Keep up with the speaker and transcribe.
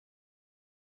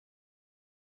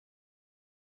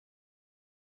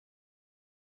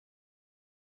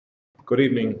Good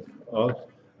evening, all.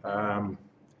 I'm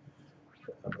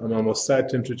almost sad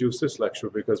to introduce this lecture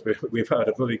because we've had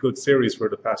a very good series for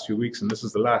the past few weeks, and this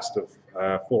is the last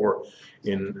of 4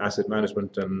 in asset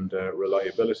management and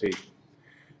reliability.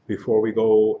 Before we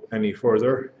go any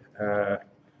further,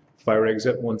 fire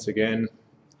exit once again,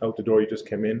 out the door you just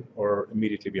came in or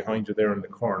immediately behind you there in the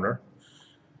corner.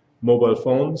 Mobile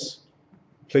phones,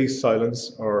 please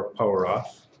silence or power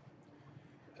off.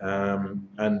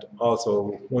 And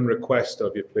also one request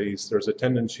of you, please, there's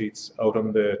attendance sheets out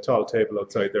on the tall table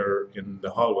outside there in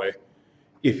the hallway.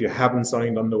 If you haven't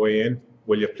signed on the way in,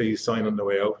 will you please sign on the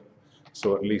way out?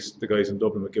 So at least the guys in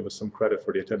Dublin will give us some credit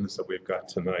for the attendance that we've got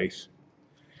tonight.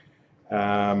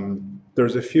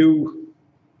 There's a few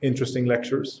interesting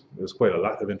lectures. There's quite a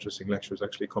lot of interesting lectures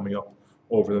actually coming up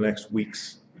over the next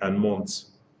weeks and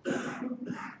months.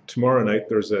 Tomorrow night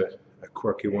there's a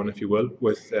quirky one, if you will,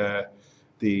 with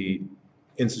the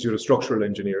Institute of Structural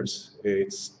Engineers.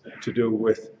 It's to do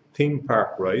with theme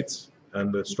park rides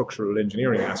and the structural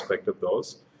engineering aspect of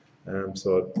those.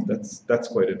 So that's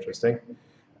quite interesting.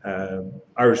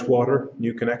 Irish Water,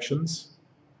 new connections,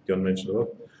 John mentioned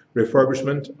about.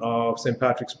 Refurbishment of St.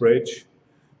 Patrick's Bridge.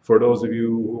 For those of you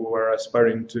who are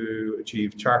aspiring to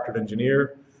achieve Chartered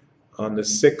Engineer, on the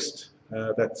 6th,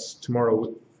 that's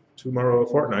tomorrow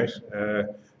fortnight,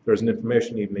 there's an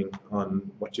information evening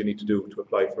on what you need to do to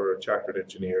apply for a Chartered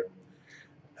Engineer.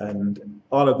 And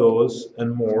all of those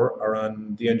and more are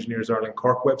on the Engineers Ireland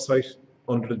Cork website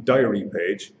under the diary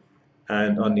page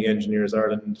and on the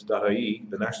engineersireland.ie,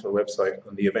 the national website,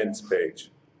 on the events page.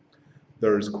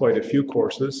 There's quite a few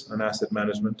courses on asset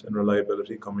management and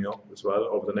reliability coming up as well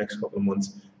over the next couple of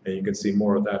months, and you can see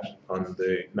more of that on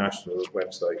the national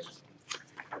website.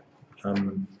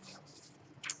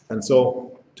 And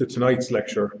so to tonight's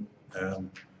lecture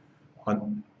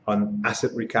on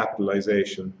asset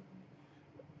recapitalisation.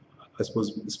 I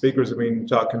suppose the speakers have been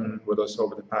talking with us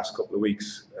over the past couple of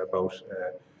weeks about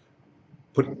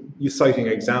citing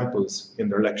examples in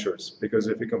their lectures, because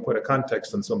if you can put a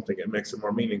context on something, it makes it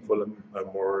more meaningful and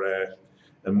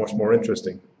much more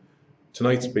interesting.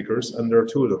 Tonight's speakers, and there are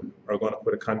 2 of them, are going to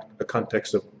put a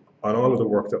context on all of the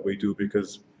work that we do,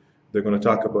 because they're going to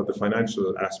talk about the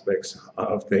financial aspects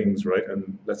of things, right?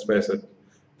 And let's face it,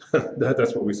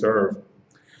 that's what we serve.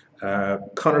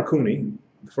 Conor Cooney,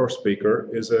 the first speaker,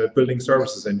 is a building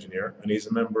services engineer, and he's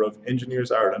a member of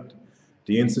Engineers Ireland,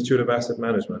 the Institute of Asset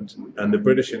Management, and the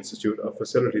British Institute of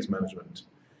Facilities Management.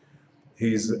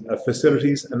 He's a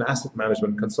facilities and asset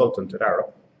management consultant at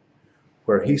ARUP,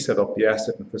 where he set up the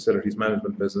asset and facilities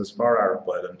management business for ARUP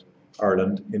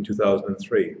Ireland in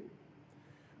 2003.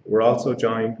 We're also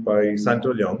joined by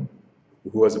Santo Young,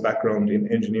 who has a background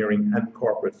in engineering and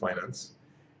corporate finance.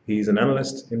 He's an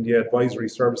analyst in the advisory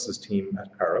services team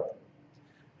at ARUP,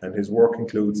 and his work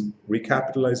includes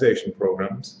recapitalisation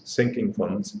programs, sinking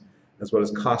funds, as well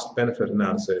as cost-benefit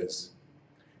analysis.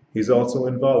 He's also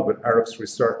involved with ARUP's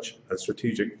research and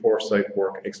strategic foresight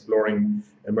work exploring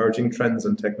emerging trends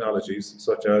and technologies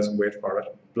such as, wait for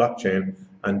it, blockchain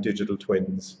and digital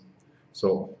twins.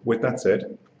 So with that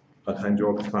said, I'll hand you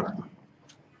over to Conor.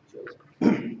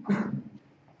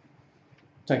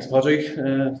 Thanks, Padraig.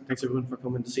 Thanks everyone for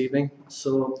coming this evening.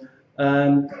 So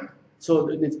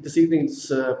this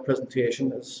evening's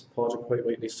presentation, as Padraig quite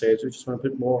rightly said, we just want to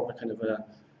put more of a kind of a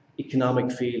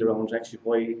economic feel around actually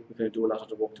why we're going to do a lot of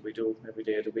the work that we do every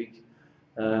day of the week.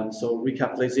 So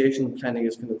recapitalisation planning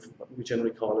is kind of what we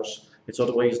generally call it. It's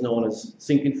otherwise known as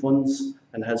sinking funds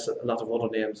and has a lot of other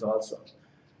names also.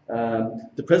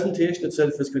 The presentation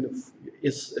itself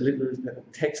is a little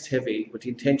text heavy, but the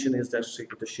intention is that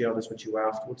to share this with you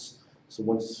afterwards. So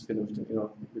once we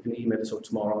can email this out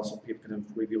tomorrow so people can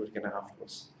review it again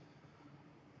afterwards.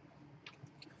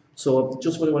 So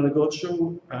just what I want to go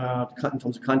through in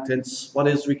terms of contents, what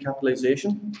is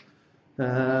recapitalisation?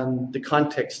 The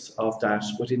context of that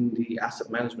within the asset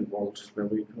management world where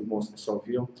we have most of the stuff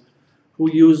here.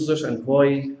 Who uses it and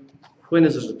why? When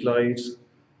is it applied?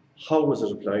 How is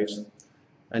it applied?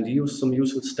 And use some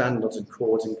useful standards and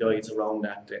codes and guides around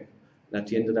that then. And at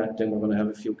the end of that then we're going to have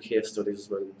a few case studies as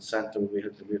well. Santa will be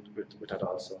helping with that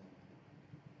also.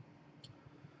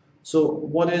 So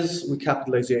what is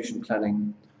recapitalisation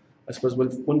planning? I suppose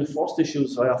one of the first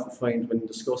issues I often find when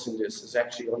discussing this is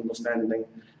actually understanding,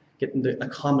 getting a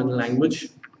common language.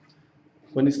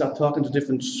 When you start talking to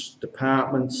different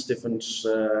departments, different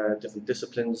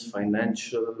disciplines,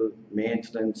 financial,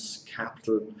 maintenance,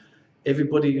 capital,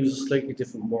 everybody uses slightly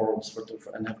different words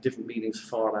and have different meanings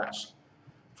for that.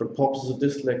 For the purposes of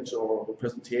this lecture or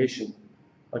presentation,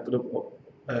 I put up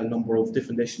a number of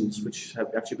definitions which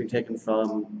have actually been taken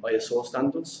from ISO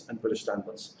standards and British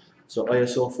standards. So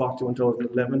ISO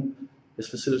 41011 is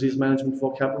facilities management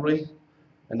vocabulary,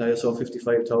 and ISO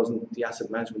 55000, the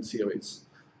asset management series,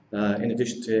 in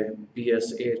addition to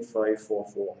BS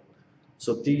 8544.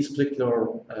 So these particular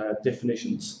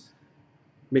definitions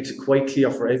makes it quite clear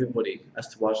for everybody as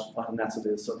to what an asset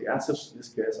is. So the asset, in this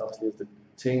case, obviously is the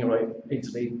thing or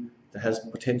entity that has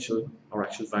potential or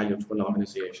actual value to an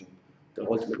organisation. The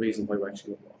ultimate reason why we're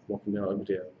actually working there every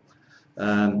day.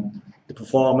 The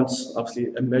performance,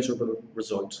 obviously a measurable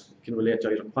result, can relate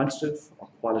to either quantitative or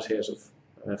qualitative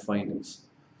findings.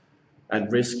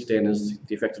 And risk then is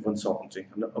the effect of uncertainty.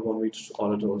 I won't read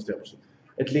all of those there.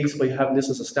 At least by having this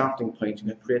as a starting point, you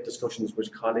can create discussions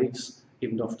with colleagues,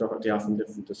 even though they are from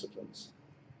different disciplines.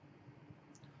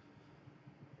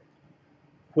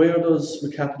 Where does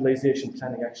recapitalisation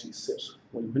planning actually sit?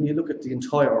 Well, when you look at the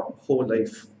entire whole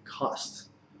life cost,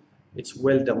 it's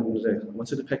well down the, I won't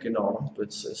say the pecking order, but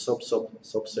it's a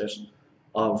subset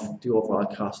of the overall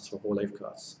costs for whole life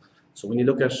costs. So when you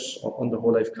look at on the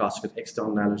whole life costs with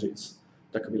externalities,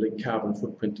 that could be like carbon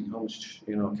footprinting, how much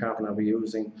carbon are we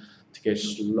using to get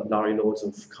lorry loads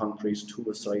of concrete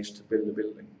to a site to build a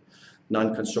building.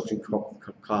 Non-construction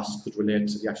costs could relate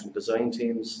to the actual design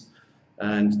teams,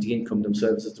 and the income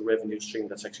themselves is the revenue stream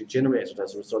that's actually generated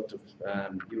as a result of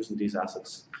using these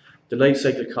assets. The life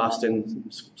cycle cost in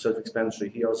self-explanatory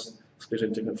here is split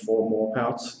into 4 more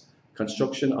parts: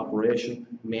 construction, operation,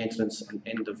 maintenance, and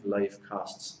end-of-life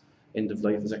costs. End of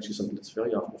life is actually something that's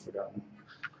very often forgotten.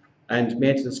 And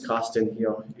maintenance cost in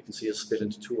here, you can see, is split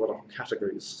into 2 other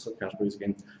categories, subcategories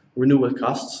again. Renewal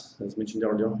costs, as mentioned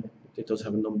earlier, it does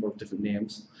have a number of different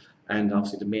names, and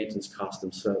obviously the maintenance costs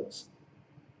themselves.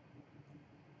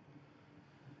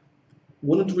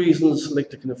 One of the reasons I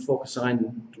like to kind of focus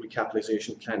on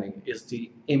recapitalisation planning is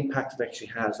the impact it actually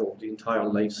has over the entire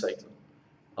life cycle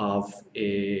of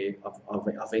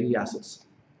any assets.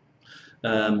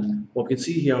 What we can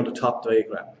see here on the top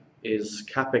diagram is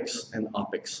CapEx and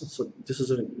OpEx. So this is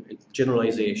a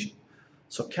generalization.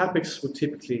 So CapEx would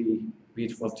typically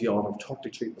be of the order of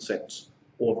 33%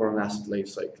 over an asset life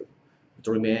cycle, with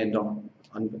the remainder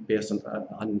based on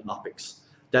OpEx.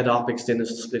 That OpEx then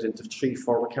is split into 3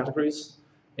 further categories: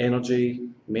 energy,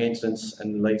 maintenance,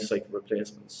 and life cycle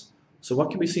replacements. So what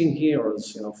can be seen here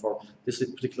is, for this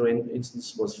particular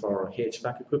instance was for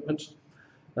HVAC equipment.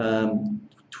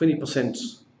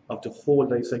 20% of the whole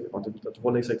life cycle, or the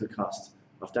whole life cycle cost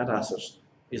of that asset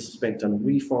is spent on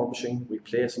refurbishing,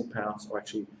 replacing parts, or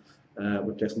actually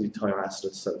replacing the entire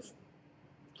asset itself.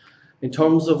 In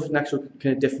terms of an actual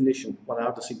kind of definition, what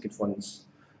are the sinking funds?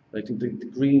 I think the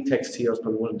green text here is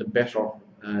probably one of the better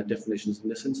definitions in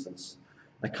this instance.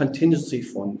 A contingency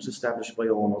fund established by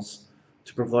owners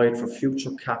to provide for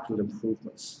future capital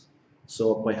improvements.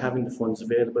 So by having the funds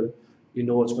available, you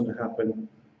know what's going to happen.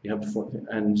 You have the fund,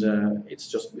 and it's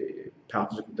just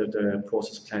part of the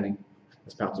process planning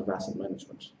as part of asset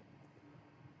management.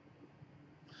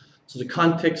 So the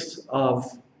context of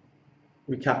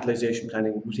recapitalisation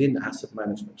planning within asset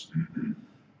management.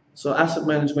 So asset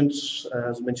management,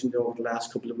 as mentioned over the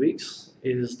last couple of weeks,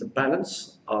 is the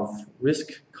balance of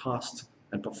risk, cost,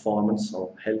 and performance,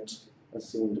 or health, as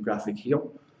seen in the graphic here.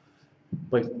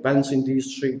 By balancing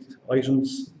these 3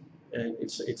 items,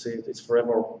 it's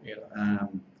forever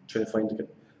trying to find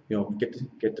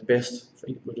get the best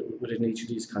within each of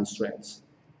these constraints.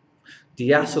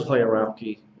 The asset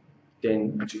hierarchy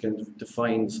then actually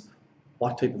defines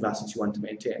what type of assets you want to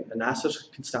maintain. An asset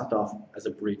can start off as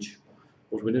a bridge,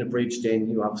 but within a bridge then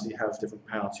you obviously have different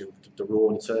parts. You have the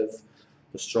road itself,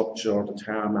 the structure, the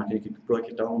tarmac, and you can break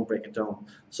it down.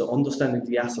 So understanding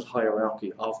the asset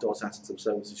hierarchy of those assets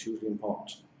themselves is hugely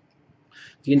important.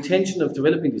 The intention of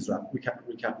developing these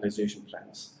recapitalisation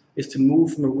plans is to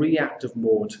move from a reactive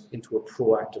mode into a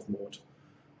proactive mode.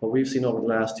 What we've seen over the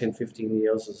last 10-15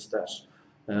 years is that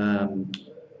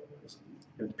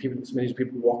many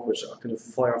people we work with are kind of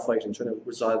firefighting, trying to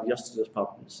resolve yesterday's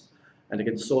problems, and they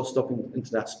get so stuck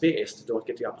into that space they don't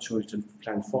get the opportunity to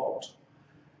plan forward.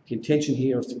 The intention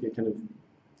here is to be kind of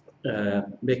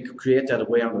create that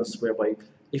awareness whereby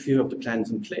if you have the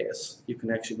plans in place, you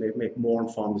can actually make more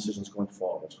informed decisions going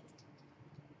forward.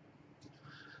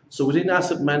 So within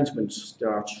asset management, there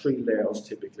are 3 layers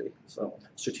typically. So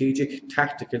strategic,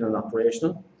 tactical, and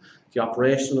operational. The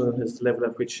operational is the level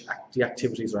at which the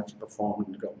activities are actually performed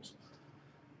on the ground.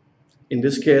 In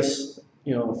this case,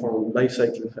 for life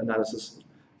cycle analysis,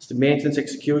 it's the maintenance,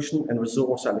 execution, and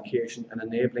resource allocation, and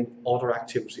enabling other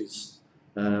activities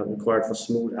required for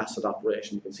smooth asset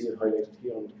operation. You can see it highlighted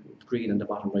here on the green on the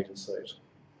bottom right hand side.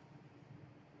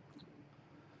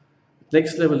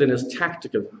 Next level then is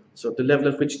tactical, so the level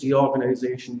at which the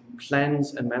organisation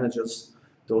plans and manages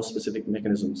those specific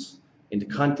mechanisms. In the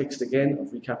context, again, of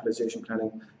recapitalisation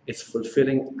planning, it's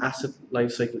fulfilling asset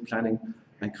lifecycle planning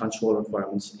and control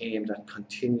requirements aimed at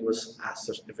continuous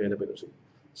asset availability.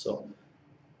 So,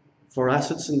 for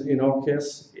assets, in our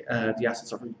case, the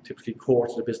assets are typically core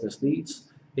to the business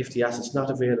needs. If the asset's not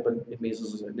available, it means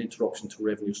there's an interruption to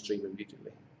revenue stream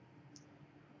immediately.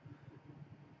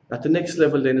 At the next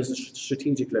level then is the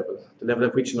strategic level, the level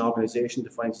at which an organisation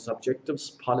defines its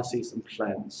objectives, policies and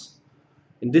plans.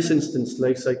 In this instance,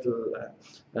 lifecycle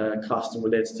costing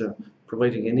relates to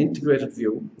providing an integrated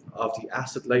view of the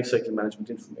asset lifecycle management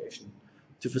information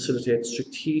to facilitate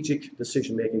strategic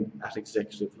decision making at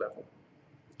executive level.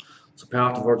 So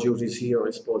part of our duties here,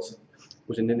 I suppose,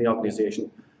 within any organisation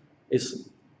is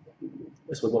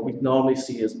what we normally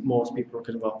see is most people are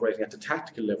kind of operating at the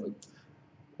tactical level.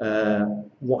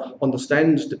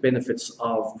 Understand the benefits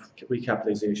of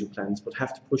recapitalisation plans, but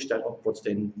have to push that upwards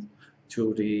then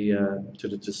to the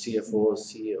CFOs,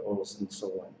 CEOs, and so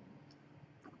on.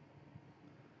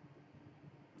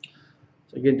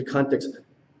 So again, the context.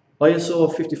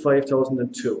 ISO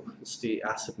 55002 is the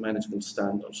asset management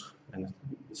standard, and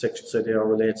the section said there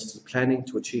relates to planning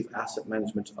to achieve asset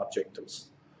management objectives.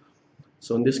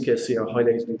 So in this case here,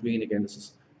 highlighted in green again,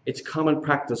 it's common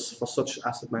practice for such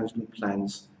asset management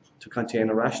plans to contain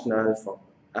a rationale for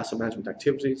asset management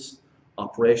activities,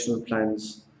 operational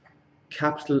plans,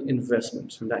 capital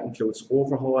investment, and that includes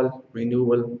overhaul,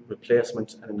 renewal,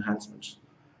 replacement and enhancement,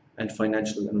 and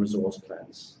financial and resource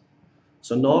plans.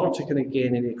 So in order to kind of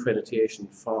gain any accreditation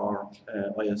for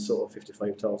ISO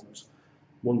 55000,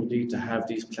 one would need to have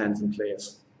these plans in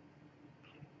place.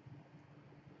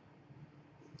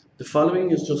 The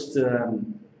following is just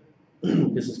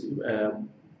this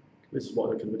is what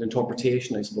kind of an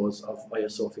interpretation, I suppose, of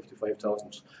ISO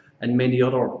 55000 and many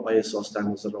other ISO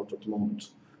standards that are out at the moment.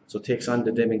 So it takes on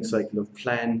the Deming cycle of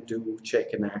plan, do,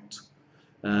 check and act.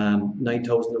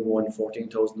 9001,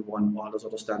 14001, all those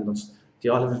other standards, they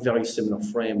all have a very similar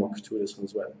framework to this one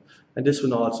as well. And this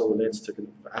one also relates to kind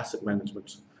of asset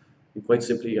management. And quite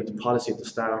simply, you get the policy at the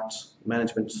start,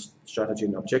 management strategy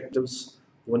and objectives,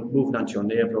 moving on to your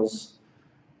enablers.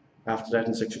 After that,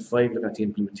 in section 5, look at the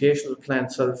implementation of the plan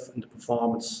itself and the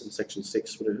performance in section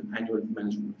 6 with an annual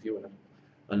management review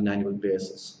on an annual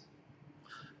basis.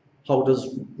 How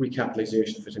does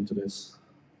recapitalisation fit into this?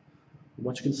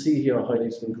 What you can see here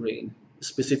highlighted in green,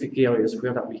 specific areas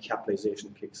where that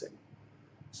recapitalisation kicks in.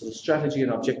 So the strategy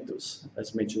and objectives,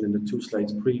 as mentioned in the 2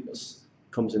 slides previous,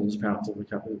 comes in as part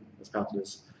of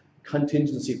this.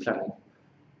 Contingency planning.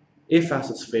 If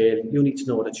assets fail, you need to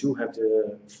know that you have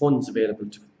the funds available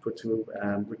to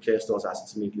replace those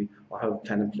assets immediately, or have a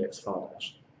plan in place for that.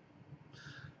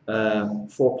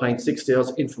 4.6 there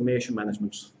is information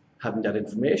management, having that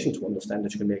information to understand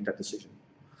that you can make that decision.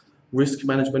 Risk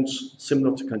management,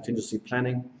 similar to contingency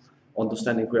planning,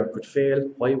 understanding where it could fail,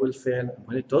 why it will fail, and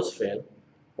when it does fail,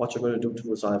 what you're going to do to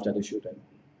resolve that issue then.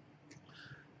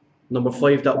 Number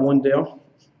 5, that one there,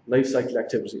 life cycle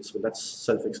activities. Well, that's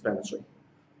self-explanatory.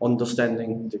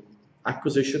 Understanding the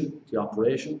acquisition, the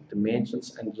operation, the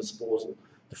maintenance, and the disposal,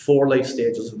 the 4 life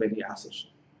stages of any asset.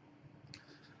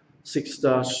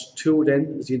 6.2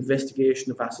 then is the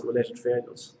investigation of asset-related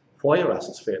failures. Why are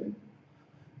assets failing?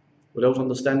 Without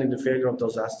understanding the failure of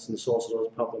those assets and the source of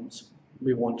those problems,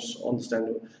 we won't understand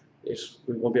it,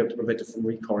 we won't be able to prevent it from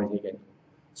recurring again.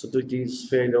 So these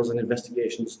failures and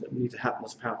investigations that need to happen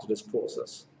as part of this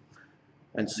process.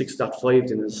 And 6.5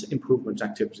 then is improvement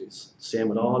activities. Same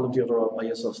with all of the other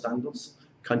ISO standards.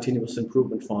 Continuous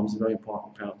improvement forms a very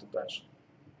important part of that.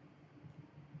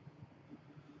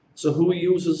 So who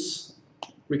uses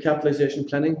recapitalisation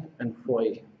planning and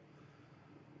why?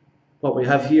 What we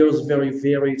have here is a very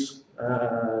varied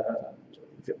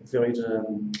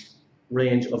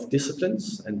range of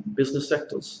disciplines and business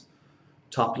sectors.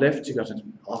 Top left, you got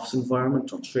an office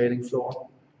environment or trading floor.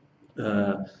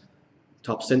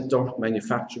 Top center,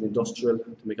 manufacturing, industrial.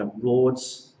 Then we got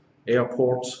roads,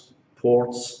 airport,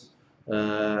 ports,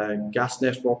 gas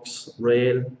networks,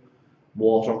 rail,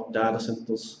 water, data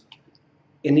centers.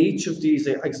 In each of these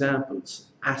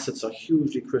examples, assets are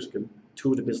hugely critical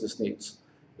to the business needs.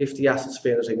 If the assets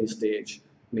fail at any stage,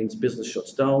 it means business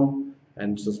shuts down,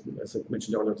 and as I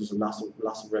mentioned earlier, there's a loss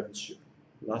of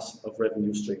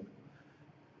revenue stream.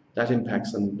 That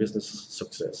impacts on business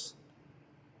success.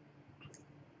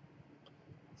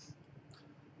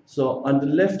 So on the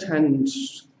left-hand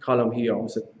column here, we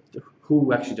said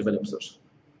who actually develops it.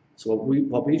 So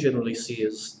what we generally see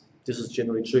is this is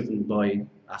generally driven by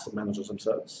asset managers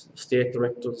themselves, estate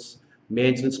directors,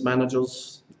 maintenance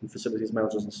managers, and facilities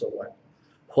managers, and so on.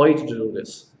 Why to do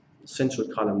this? Central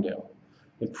column there.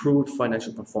 Improved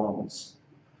financial performance.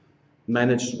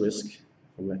 managed risk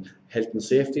from health and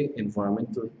safety,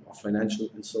 environmental or financial,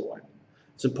 and so on.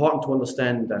 It's important to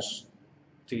understand that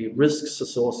the risks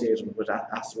associated with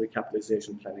asset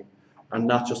recapitalization planning are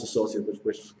not just associated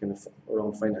with kind of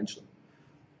around financial.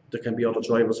 There can be other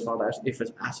drivers for that. If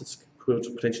assets could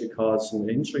potentially cause some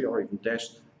injury or even death,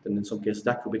 then in some cases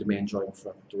that could be the main driver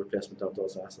for the replacement of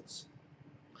those assets.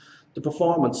 The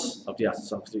performance of the assets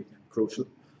is obviously crucial,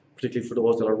 particularly for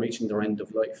those that are reaching their end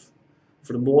of life.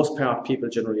 For the most part, people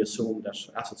generally assume that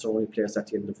assets are only placed at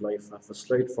the end of life. And for a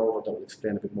slide forward, I will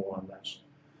explain a bit more on that.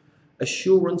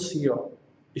 Assurance here.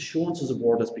 Assurance is a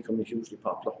word that's becoming hugely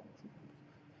popular.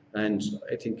 And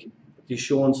I think the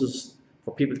assurance is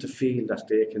for people to feel that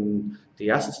the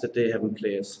assets that they have in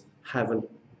place have a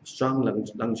strong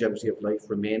longevity of life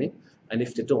remaining, and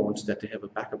if they don't, that they have a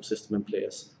backup system in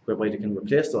place whereby they can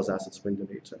replace those assets when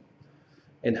they need to.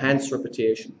 Enhanced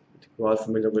reputation. We're all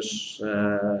familiar with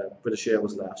British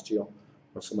Airways last year,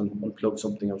 where someone unplugged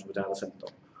something out of a data center.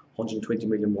 120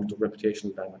 million worth of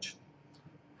reputational damage.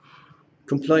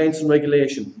 Compliance and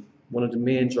regulation. One of the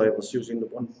main drivers, usually in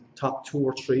the top 2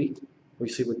 or 3, we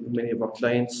see with many of our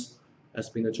clients has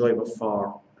been a driver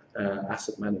for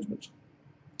asset management.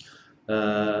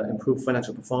 Improved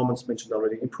financial performance, mentioned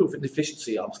already. Improved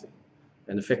efficiency, obviously,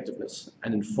 and effectiveness,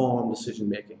 and informed decision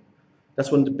making.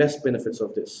 That's one of the best benefits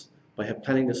of this. By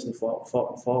planning this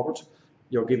forward,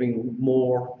 you're giving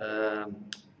more,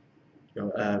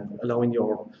 allowing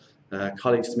your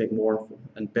colleagues to make more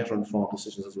and better informed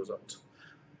decisions as a result.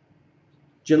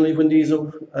 Generally, when these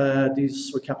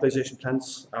recapitalization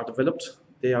plans are developed,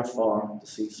 they are for the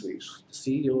C-suite, the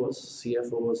CEOs,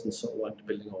 CFOs, and so on, the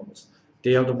building owners.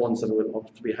 They are the ones that will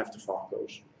ultimately have to fork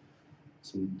out.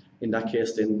 So in that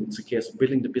case, then it's a case of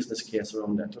building the business case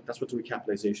around that. That's what the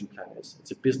recapitalization plan is. It's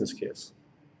a business case.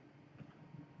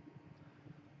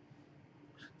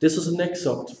 This is an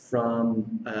excerpt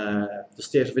from the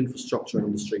State of Infrastructure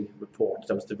Industry report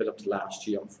that was developed last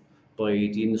year by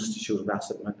the Institute of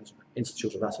Asset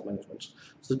Management.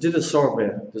 So they did a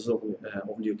survey, this is over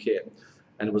the UK,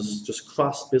 and it was just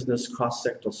cross-business,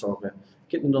 cross-sector survey,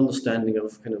 getting an understanding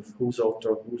of kind of who's out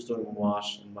there, who's doing what,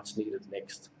 and what's needed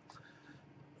next.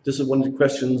 This is one of the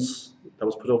questions that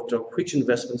was put out there: which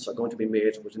investments are going to be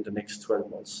made within the next 12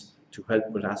 months to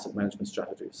help with asset management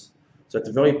strategies? So at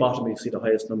the very bottom, you see the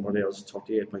highest number there is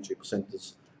 38.3%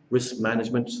 is risk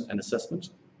management and assessment.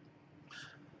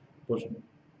 But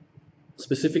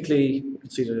specifically, you can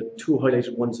see the 2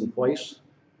 highlighted ones in white: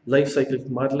 life cycle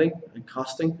modelling and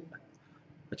costing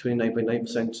at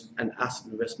 29.9%, and asset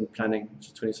investment planning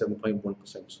to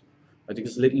 27.1%. I think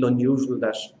it's a little unusual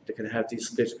that they can have these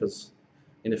split, because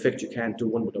in effect you can't do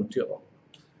one without the other.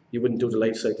 You wouldn't do the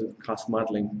life cycle cost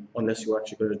modelling unless you're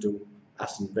actually going to do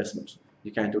asset investment.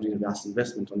 You can't do the asset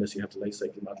investment unless you have the life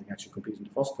cycle modelling actually complete in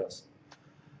the first class.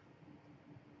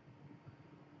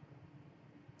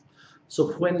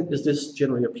 So when is this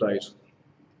generally applied?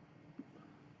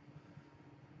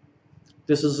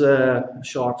 This is a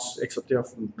short excerpt there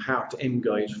from Part M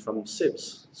guide from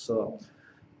SIBS. So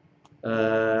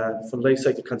for life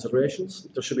cycle considerations,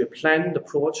 there should be a planned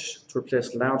approach to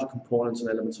replace larger components and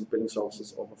elements of building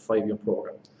services over a 5-year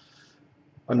program.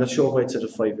 I'm not sure why it said a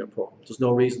 5-year program. There's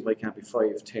no reason why it can't be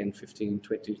 5, 10, 15,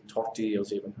 20, 30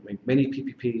 years even. I mean, many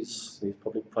PPPs, these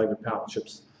public-private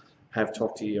partnerships, have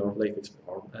 30-year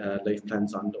life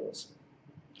plans on those.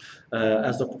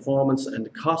 As the performance and the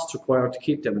costs required to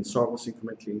keep them in service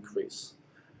incrementally increase.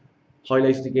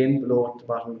 Highlighted again below at the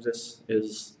bottom of this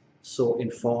is so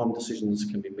informed decisions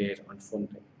can be made on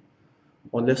funding.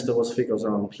 Unless those figures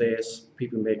are in place,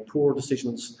 people make poor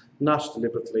decisions, not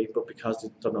deliberately, but because they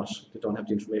don't have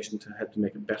the information to help them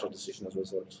make a better decision as a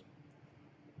result.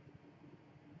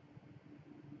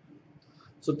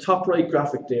 So the top right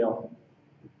graphic there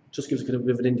just gives a kind of a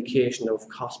bit of an indication of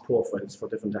cost profiles for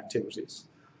different activities.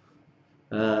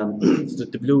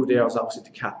 The blue there is obviously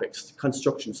the capex, the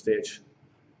construction stage,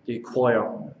 the acquire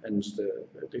and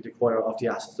the acquire of the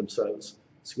assets themselves.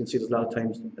 So you can see there's a lot of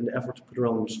times an effort to put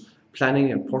around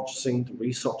planning and purchasing, the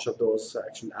research of those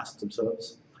actual assets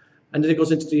themselves. And then it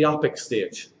goes into the OPEX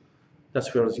stage.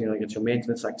 That's where you get your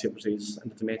maintenance activities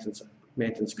and the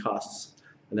maintenance costs.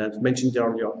 And as mentioned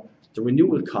earlier, the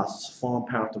renewal costs form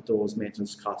part of those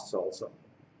maintenance costs also.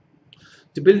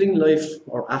 The building life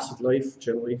or asset life,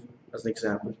 generally, as an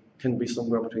example, can be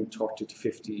somewhere between 30 to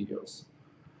 50 years.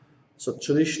 So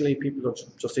traditionally, people are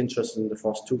just interested in the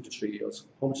first 2 to 3 years.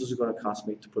 How much is it going to cost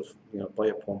me to buy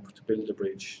a pump, to build a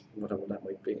bridge, whatever that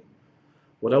might be,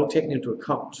 without taking into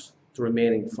account the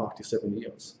remaining 47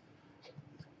 years.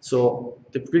 So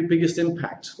the biggest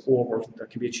impact that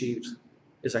can be achieved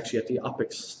is actually at the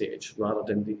OPEX stage rather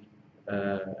than the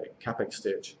capex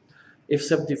stage. If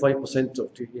 75%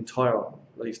 of the entire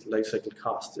life cycle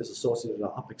cost is associated with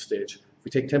the OPEX stage, if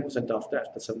we take 10% off that,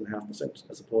 that's 7.5%,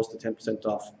 as opposed to 10%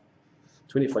 off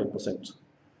 25%.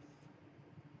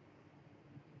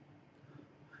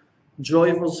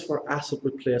 Drivers for asset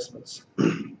replacements.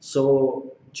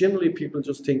 So generally people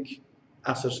just think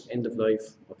asset end of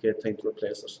life, okay, time to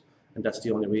replace it, and that's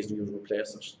the only reason you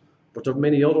replace it. But there are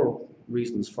many other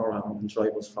reasons for and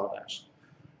drivers for that.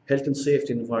 Health and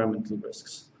safety and environmental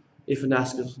risks. If an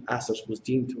asset was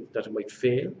deemed that it might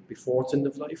fail before its end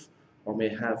of life, or may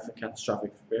have a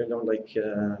catastrophic failure, like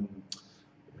a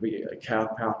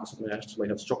car park or something like that, might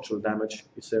have structural damage,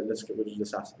 you say, let's get rid of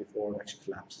this asset before it actually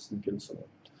collapses and kills someone.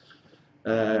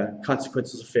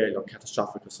 Consequences of failure,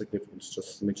 catastrophic or significant,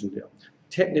 just mentioned there.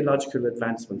 Technological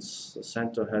advancements.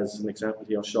 Santa has an example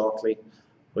here shortly,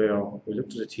 where we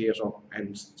looked at a theatre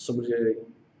and some of the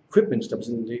equipment that was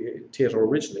in the theatre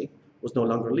originally was no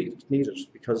longer needed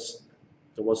because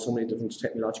there was so many different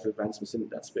technological advancements in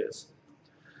that space.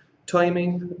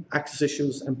 Timing, access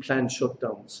issues, and planned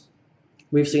shutdowns.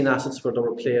 We've seen assets where they're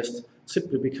replaced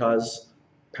simply because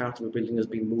part of a building has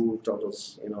been moved, or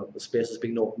there's, the space has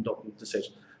been opened up, and they said,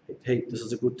 hey, this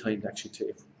is a good time to actually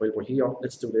take, while we're here,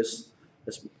 let's do this,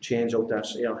 let's change out that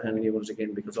air handling unit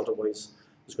again, because otherwise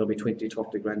there's going to be 20,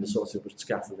 30 grand associated with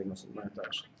scaffolding or something like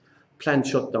that. Planned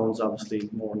shutdowns, obviously,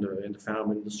 more in the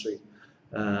farm industry.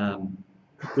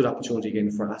 Good opportunity again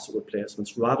for asset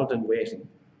replacements rather than waiting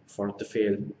for it to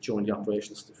fail during the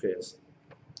operations phase.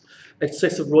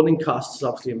 Excessive running costs is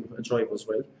obviously a driver as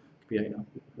well. It can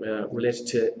be related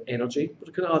to energy, but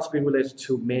it can also be related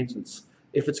to maintenance.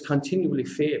 If it's continually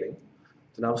failing,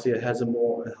 then obviously it has a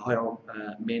higher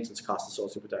maintenance cost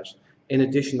associated with that. In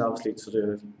addition, obviously, to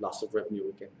the loss of revenue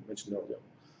again mentioned earlier.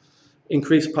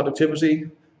 Increased productivity.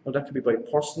 Now that could be by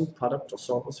person, product, or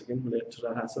service, again related to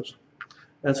that asset.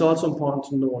 And it's also important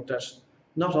to note that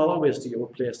not always do you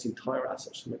replace the entire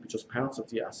asset, maybe just parts of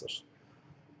the asset.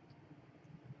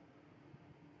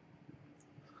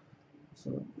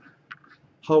 So,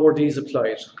 how are these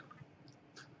applied?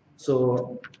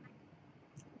 So,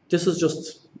 this is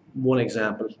just one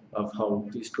example of how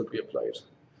these could be applied.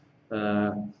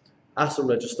 Asset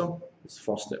register is the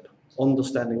first step.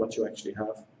 Understanding what you actually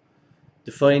have.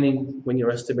 Defining when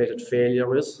your estimated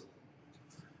failure is.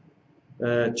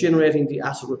 Generating the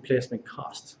asset replacement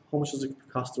cost. How much does it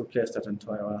cost to replace that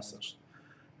entire asset?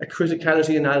 A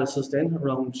criticality analysis then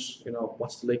around,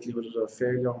 what's the likelihood of a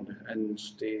failure and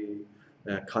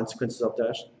the consequences of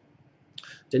that.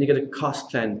 Then you get a cost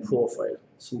plan profile,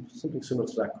 something similar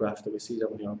to that graph that we see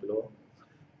down here below.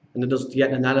 And then there's the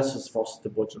analysis versus the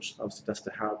budget. Obviously, that's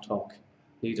the hard talk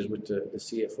needed with the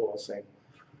CFO saying,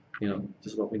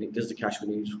 this is what we need, this is the cash we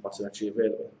need, what's actually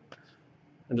available.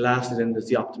 And lastly, then there's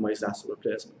the optimized asset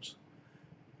replacement.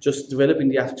 Just developing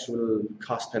the actual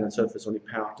cost plan itself is only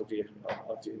part of the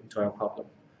entire problem.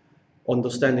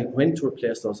 Understanding when to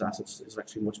replace those assets is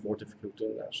actually much more difficult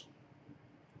than that.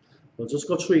 We'll just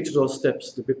go through each of those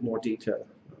steps in a bit more detail.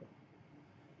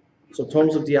 So in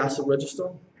terms of the asset register,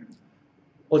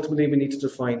 ultimately we need to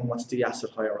define what's the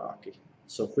asset hierarchy.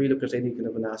 So if we look at any kind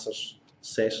of an asset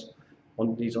set,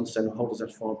 one needs to understand how does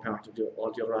that form part of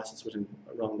all the other assets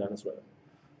around that as well.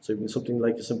 So even something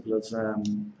like as simple as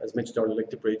mentioned earlier, like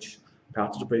the bridge.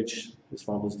 Part of the bridge is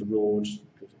formed as the road,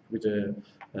 with the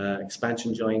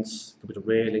expansion joints, with the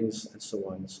railings, and so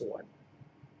on and so on.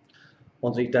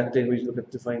 Underneath that, then we look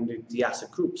at defining the asset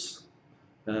groups.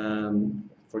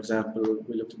 For example,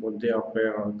 we looked at one there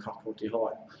where Cork County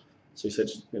Hall. So you said,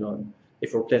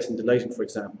 if we're replacing the lighting, for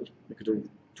example, we could do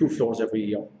 2 floors every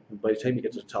year, and by the time you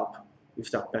get to the top, you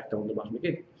start back down the bottom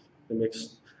again. It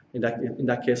makes, in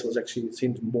that case, it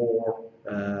seemed more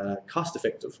cost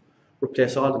effective.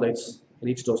 Replace all the lights in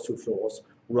each of those 2 floors,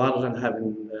 rather than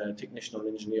having a technician or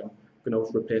engineer going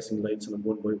out replacing lights on a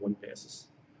one-by-one basis.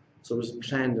 So it was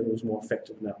planned and it was more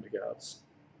effective in that regards.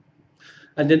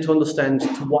 And then to understand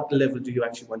to what level do you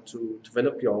actually want to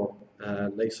develop your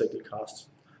life cycle cost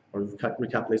or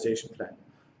recapitalization plan.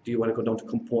 Do you want to go down to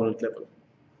component level?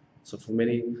 So for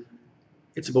many,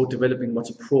 it's about developing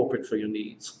what's appropriate for your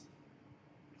needs.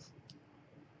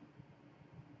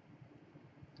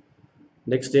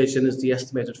 Next stage then is the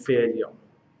estimated failure.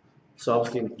 So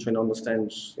obviously trying to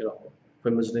understand,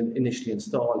 when was it initially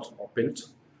installed or built,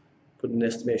 put an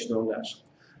estimation on that.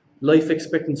 Life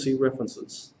expectancy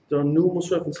references. There are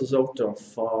numerous references out there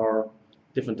for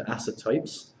different asset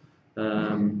types.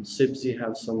 SIBSI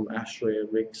have some ASHRAE,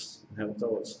 RICS, and have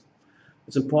those.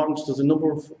 It's important, there's a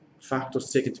number of factors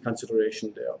to take into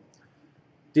consideration there.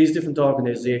 These different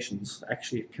organizations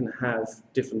actually can have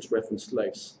different reference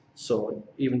lives. So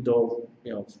even though,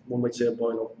 one might say a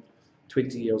boiler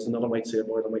 20 years, another might say a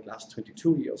boiler might last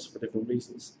 22 years for different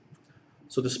reasons.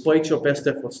 So despite your best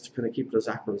efforts to kind of keep it as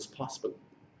accurate as possible,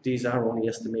 these are only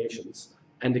estimations,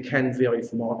 and they can vary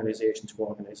from organisation to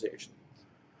organisation.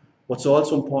 What's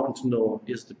also important to know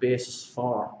is the basis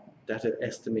for that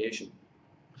estimation.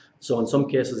 So in some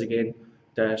cases, again,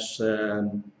 that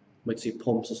might see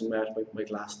pumps or something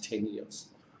might last 10 years.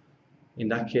 In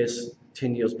that case,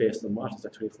 10 years based on what? Is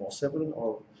that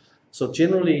 24/7? So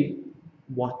generally,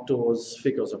 what those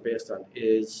figures are based on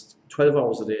is 12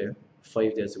 hours a day,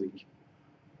 5 days a week.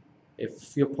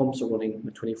 If your pumps are running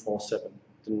 24/7,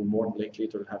 then more than likely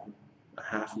they'll have a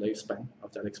half lifespan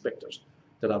of that expected.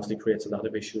 That obviously creates a lot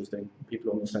of issues then,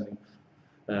 people understanding,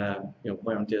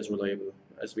 why aren't they as reliable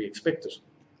as we expected.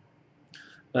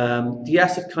 The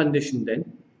asset condition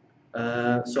then,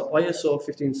 so ISO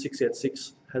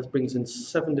 15686 brings in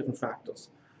 7 different factors.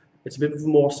 It's a bit of a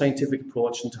more scientific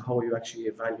approach into how you actually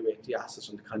evaluate the asset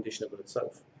and the condition of it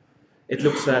itself. It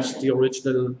looks at the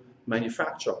original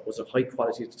manufacturer, was it high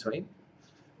quality at the time?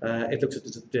 It looks at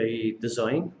the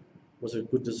design, was it a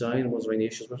good design, was there any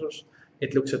issues with it?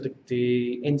 It looks at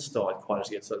the install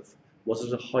quality itself, was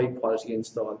it a high quality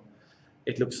install?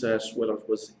 It looks at whether it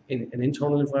was in an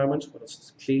internal environment, whether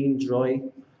it's clean, dry,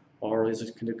 or is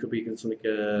it could be something like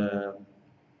a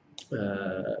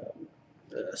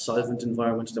solvent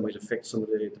environment that might affect some of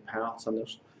the parts on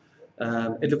it.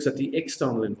 It looks at the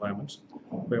external environment,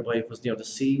 whereby if it was near the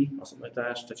sea or something like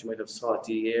that you might have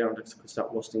salty air that could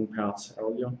start rusting parts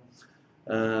earlier.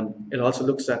 It also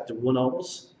looks at the run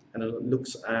hours, and it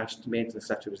looks at the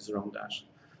maintenance activities around that.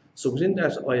 So within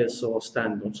that ISO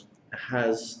standard, it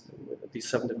has these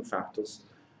 7 different factors,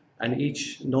 and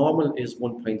each normal is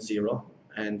 1.0,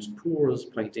 and poor is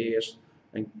 0.8,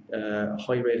 and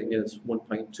high rating is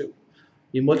 1.2.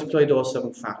 You multiply those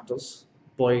 7 factors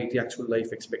by the actual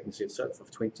life expectancy itself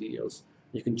of 20 years.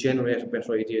 You can generate a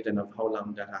better idea then of how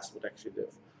long that asset would actually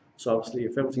live. So obviously,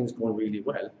 if everything's going really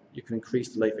well, you can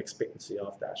increase the life expectancy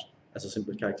of that as a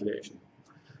simple calculation.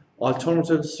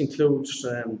 Alternatives include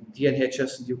the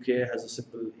NHS in the UK has a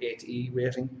simple 8E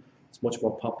rating. It's much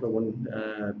more popular one.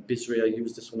 BizRia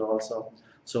used this one also.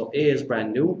 So A is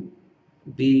brand new,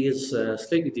 B is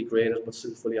slightly degraded but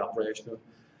still fully operational.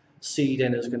 C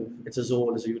then is it's as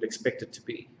old as you would expect it to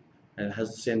be, and it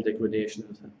has the same degradation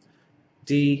as it.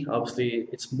 D, obviously,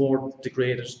 it's more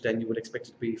degraded than you would expect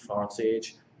it to be for its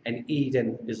age, and E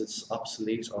then is it's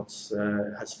obsolete or it's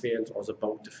has failed or is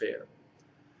about to fail.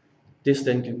 This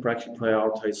then can actually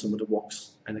prioritise some of the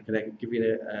works, and it can give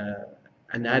you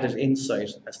an added insight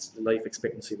as to the life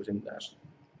expectancy within that.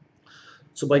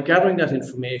 So by gathering that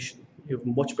information, you have a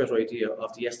much better idea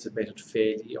of the estimated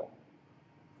failure.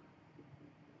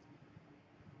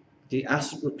 The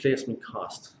asset replacement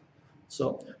cost.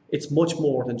 So it's much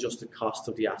more than just the cost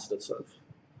of the asset itself.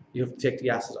 You have to take the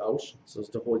asset out, so it's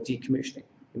the whole decommissioning.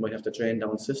 You might have to drain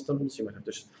down systems, you might have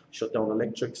to shut down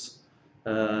electrics.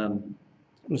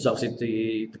 There's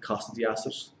obviously the cost of the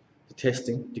asset, the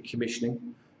testing, the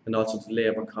commissioning, and also the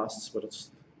labour costs, but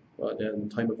it's in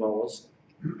time of hours.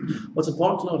 What's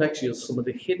important to note actually is some of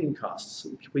the hidden costs.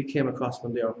 We came across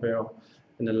when they were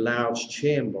in a large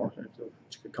chamber,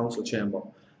 a council chamber,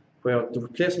 where the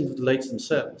replacement of the lights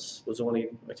themselves was only,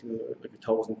 I think, like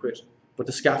 £1,000, but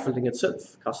the scaffolding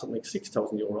itself cost something like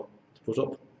 €6,000 to put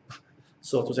up.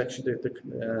 So it was actually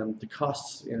the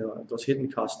costs, those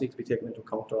hidden costs need to be taken into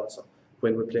account also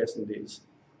when replacing these.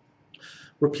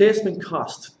 Replacement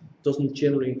cost doesn't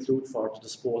generally include for the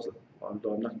disposal,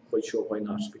 although I'm not quite sure why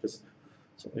not, because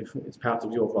if it's part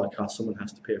of the overall cost, someone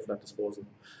has to pay for that disposal.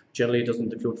 Generally, it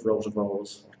doesn't include for out of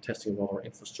hours or testing of our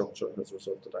infrastructure as a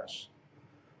result of that.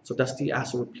 So that's the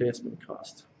asset replacement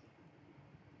cost.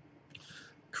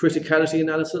 Criticality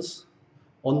analysis,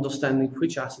 understanding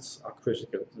which assets are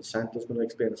critical. Santa's going to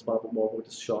explain a small bit more about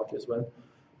this shortly as well.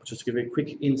 But just to give you a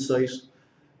quick insight,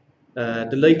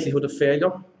 the likelihood of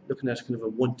failure, looking at kind of a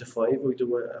 1 to 5, we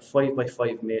do a 5 by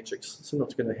 5 matrix, similar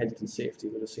to kind of health and safety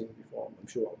we'll have seen before, I'm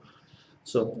sure.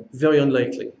 So very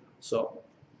unlikely. So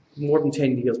more than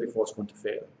 10 years before it's going to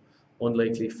fail.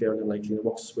 Unlikely, fairly unlikely, and it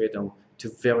works its way down to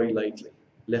very likely,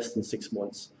 less than 6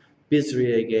 months.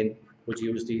 BizRia again would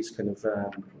use these kind of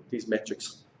these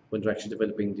metrics when they're actually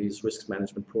developing these risk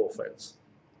management profiles.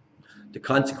 The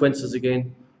consequences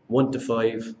again, 1 to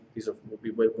 5, these would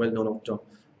be well known up to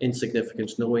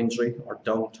insignificant, no injury or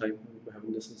downtime. We're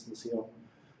having this instance here.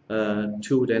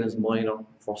 2 then is minor,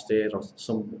 first aid or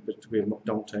some degree of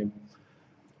downtime.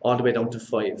 All the way down to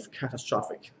 5,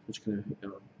 catastrophic, which can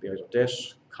be either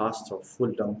death, costs or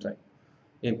full downtime.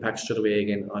 Impacts straight away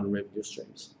again on revenue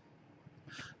streams.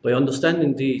 By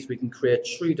understanding these, we can create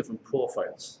 3 different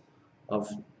profiles of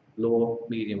low,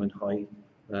 medium and high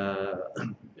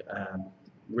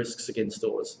risks against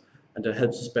those, and that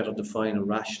helps us better define and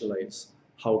rationalize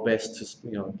how best to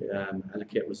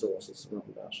allocate resources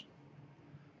around that.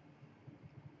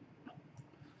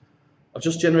 I've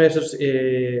just generated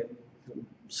a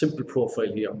simple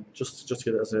profile here, just to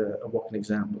get it as a working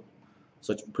example.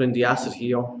 So I put in the asset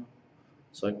here,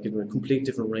 so I've given a complete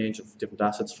different range of different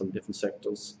assets from different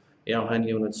sectors: air handling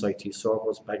units, IT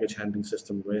servers, baggage handling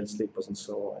system, rail sleepers and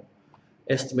so on.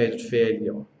 Estimated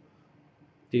failure.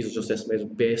 These are just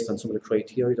estimated based on some of the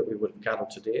criteria that we would have gathered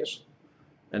to date,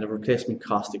 and a replacement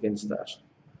cost against that.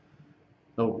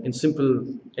 Now, in simple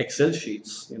Excel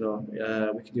sheets, we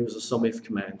can use a SUMIF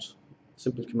command.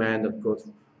 Simple command that goes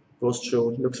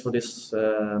through, looks for this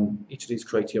each of these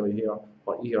criteria here,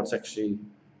 what year it's actually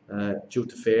due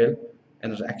to fail,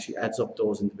 and it actually adds up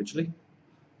those individually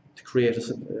to create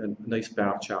a nice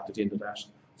bar chart at the end of that.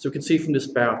 So we can see from this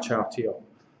bar chart here,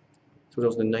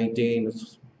 2019,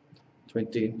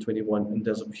 20, 21, and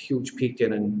there's a huge peak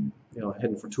in and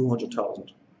heading for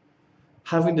 200,000.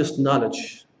 Having this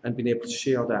knowledge and being able to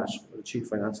share that with the chief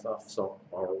financial officer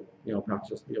or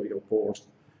perhaps your board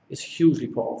is hugely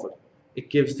powerful. It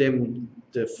gives them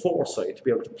the foresight to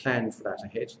be able to plan for that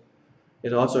ahead.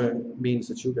 It also means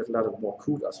that you get a lot of more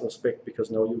kudos and respect, because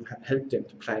now you've helped them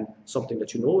to plan something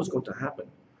that you know is going to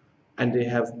happen, and they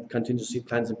have contingency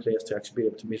plans in place to actually be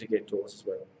able to mitigate those as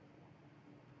well.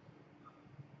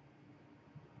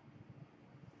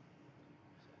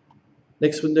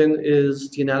 Next one then is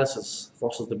the analysis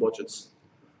versus the budgets.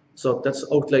 So that's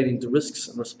outlining the risks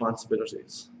and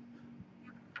responsibilities.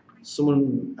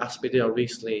 Someone asked me there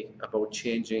recently about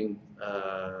changing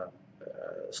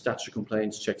statutory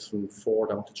compliance checks from 4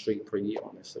 down to 3 per year.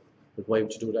 And I said, but why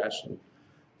would you do that? And I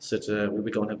said, well, we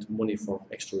don't have the money for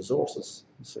extra resources.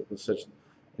 I said,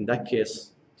 in that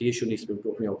case, the issue needs to be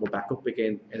go back up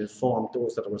again and inform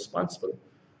those that are responsible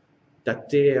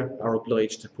that they are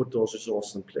obliged to put those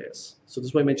resources in place. So this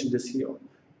is why I mentioned this here,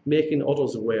 making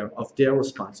others aware of their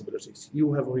responsibilities.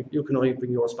 You can only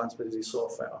bring your responsibilities so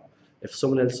far. If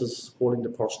someone else is holding the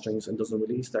purse strings and doesn't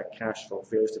release that cash for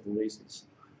various different reasons,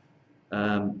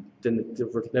 then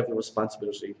the level of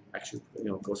responsibility actually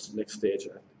goes to the next stage.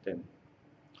 Then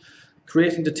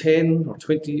creating the 10 or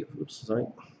 20,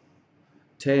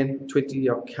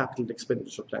 20-year capital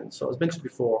expenditure plan. So as mentioned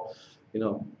before,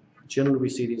 generally we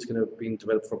see these going to be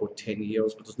developed for about 10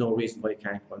 years, but there's no reason why it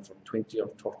can't go on for 20 or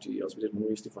 30 years. We did one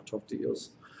recently for 30 years.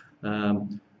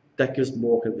 That gives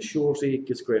more kind of surety, it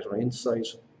gives greater insight.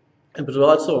 But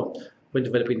also, when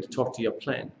developing the 30-year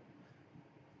plan,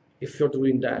 if you're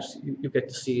doing that, you get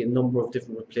to see a number of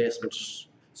different replacements.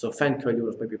 So fan coil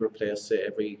units might be replaced, say,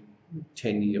 every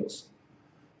 10 years.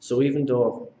 So even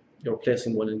though you're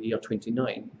replacing one in year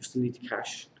 29, you still need the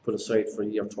cash to put aside for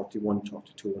year 31,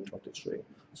 32, and 33.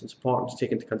 So it's important to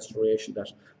take into consideration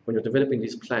that when you're developing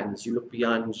these plans, you look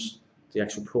beyond the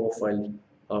actual profile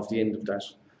of the end of that.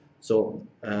 So,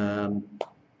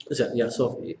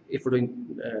 so if we're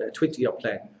doing a 20-year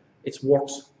plan, it's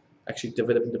worth actually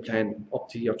developing the plan up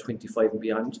to year 25 and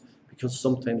beyond, because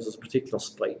sometimes there's a particular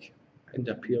spike in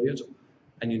that period,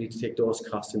 and you need to take those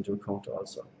costs into account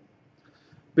also.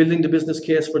 Building the business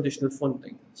case for additional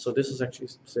funding. So this is actually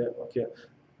say, okay,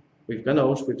 we've gone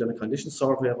out, we've done a condition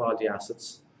survey of all the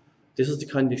assets. This is the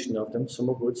condition of them. Some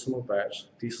are good, some are bad.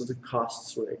 These are the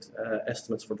costs or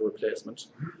estimates for the replacement.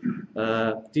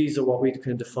 These are what we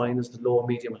can define as the low,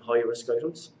 medium, and high risk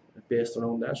items based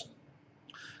around that.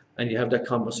 And you have that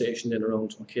conversation then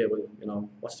around, okay, well,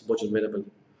 what's the budget available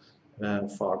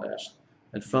for that?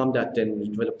 And from that, then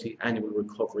you develop the annual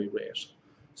recovery rate.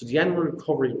 So the annual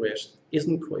recovery rate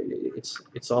isn't quite.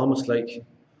 It's almost like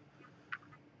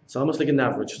an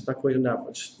average. It's not quite an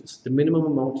average. It's the minimum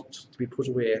amount to be put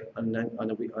away on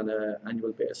an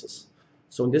annual basis.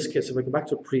 So in this case, if we go back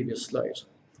to a previous slide,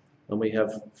 and we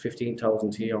have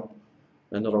 15,000 here,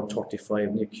 another 35,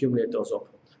 and you accumulate those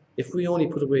up. If we only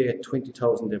put away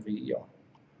 20,000 every year,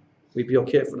 we'd be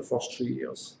okay for the first 3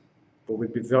 years, but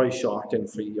we'd be very short then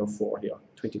for year 4 here,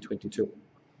 2022.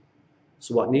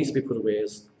 So what needs to be put away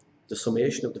is the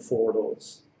summation of the 4 of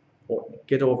those, or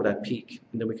get over that peak,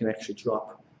 and then we can actually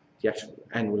drop the actual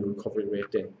annual recovery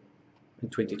rate then in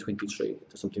 2023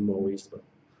 to something more reasonable.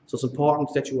 So it's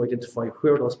important that you identify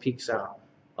where those peaks are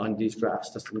on these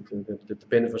graphs. That's the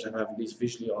benefit of having these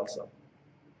visually also.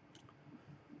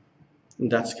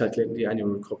 And that's calculating the annual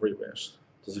recovery rate.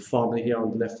 There's a formula here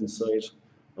on the left hand side.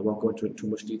 I won't go into it in too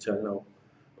much detail now,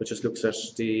 but just looks at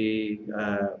the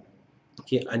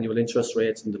annual interest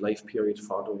rates and the life period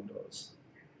for doing those.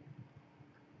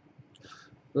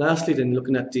 Lastly, then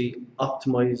looking at the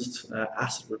optimized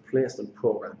asset replacement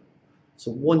program.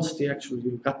 So once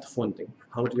you've got the funding,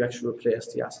 how do you actually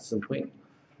replace the assets and when?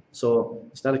 So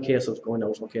it's not a case of going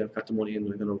out, okay, I've got the money and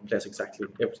we're going to replace exactly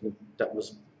everything that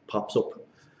pops up.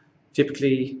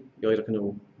 Typically, you either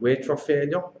wait for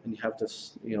failure and you have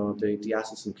this, the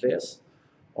assets in place,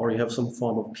 or you have some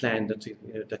form of plan that you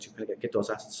can get those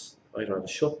assets either at a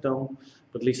shutdown,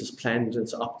 but at least it's planned and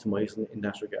it's optimized in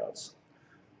that regards.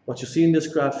 What you see in this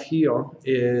graph here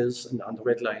is, on the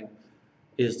red line,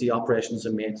 is the operations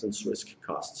and maintenance risk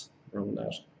costs around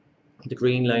that. The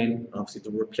green line, obviously,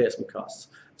 the replacement costs.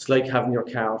 It's like having your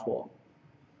car at home.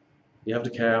 You have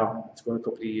the car, it's going a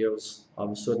couple of years, all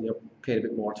of a sudden you're paying a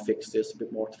bit more to fix this, a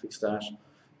bit more to fix that.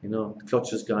 The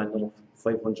clutch is gone, another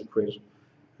 500 quid.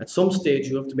 At some stage,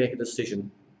 you have to make a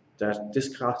decision that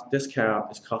this car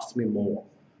is costing me more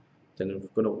than if I'm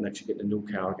going out and actually getting a new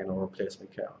car again or a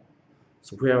replacement car.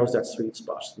 So where is that sweet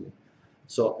spot?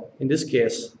 So in this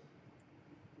case,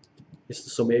 it's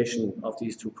the summation of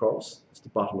these two curves. It's the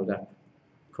bottom of that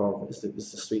curve is the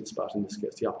sweet spot in this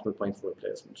case, the optimal point for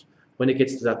replacement. When it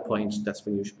gets to that point, that's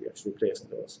when you should be actually replacing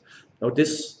those. Now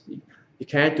you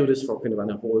can't do this for kind of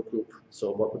on a whole group.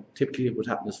 So what typically would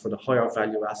happen is for the higher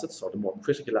value assets or the more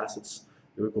critical assets,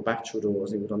 you would go back through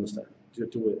those and you would understand,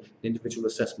 do an individual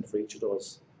assessment for each of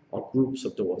those or groups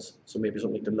of those. So maybe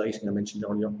something like the lighting I mentioned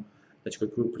earlier, that you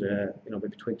could group with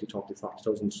maybe 20, 30,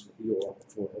 40,000 euro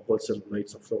for a whole set of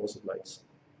lights or fluorescent lights.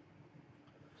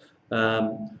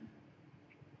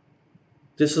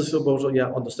 This is about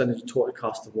understanding the total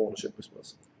cost of ownership, I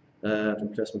suppose.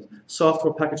 Replacement.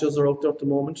 Software packages are out there at the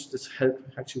moment. This help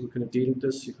actually we kind of deal with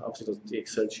this. You can obviously the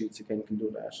Excel sheets again you can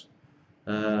do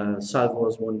that. Salvo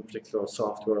is one particular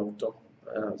software out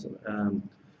there.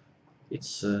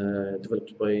 It's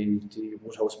developed by the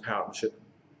Woodhouse Partnership.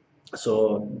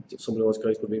 So some of those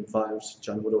guys would be involved.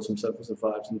 John Woodhouse himself was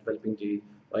involved in developing the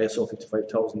ISO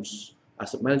 55000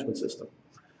 asset management system.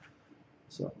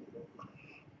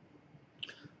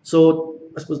 So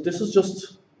I suppose this is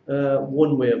just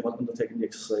one way of undertaking the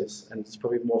exercise, and it's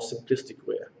probably a more simplistic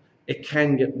way. It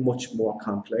can get much more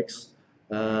complex.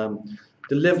 The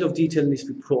level of detail needs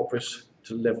to be appropriate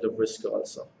to the level of risk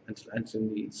also, and to the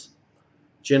needs.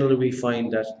 Generally, we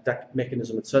find that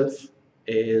mechanism itself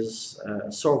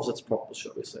serves its purpose,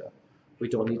 shall we say. We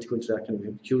don't need to go into that kind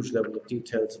of huge level of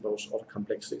details about other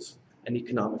complexities and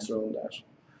economics around that.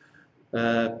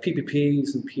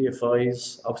 PPPs and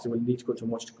PFIs obviously will need to go to a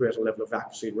much greater level of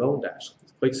accuracy around that,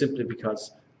 quite simply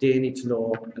because they need to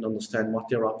know and understand what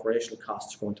their operational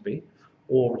costs are going to be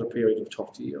over the period of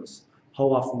 30 years. How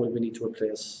often will we need to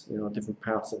replace different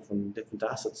parts of different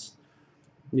assets?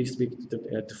 It needs to be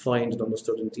defined and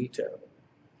understood in detail.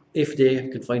 If they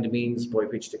can find a means by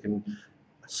which they can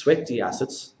sweat the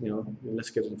assets, let's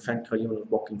get a fan coil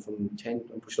unit working from 10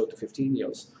 and push it out to 15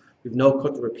 years. We've now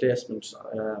cut the replacement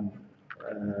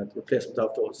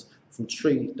of those from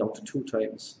 3 down to 2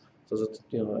 times. So there's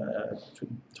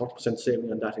a 30%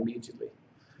 saving on that immediately.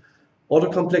 Other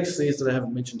complexities that I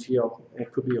haven't mentioned here,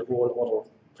 it could be a whole other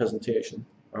presentation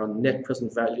on net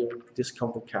present value,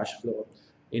 discounted cash flow,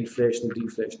 inflation,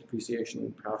 deflation, depreciation,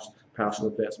 and partial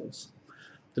replacements.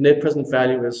 The net present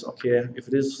value is, okay, if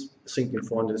it is a sinking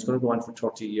fund and it's going to go on for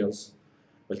 30 years,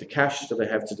 well, the cash that I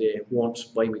have today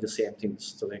won't buy me the same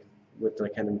things that I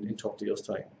can in 30 years'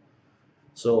 time.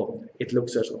 So it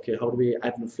looks at, okay, how do we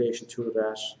add inflation to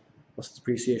that? What's the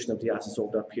depreciation of the assets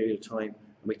over that period of time?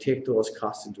 And we take those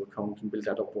costs into account and build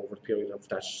that up over the period of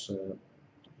that.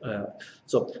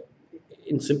 So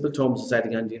in simple terms, it's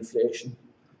adding on the inflation,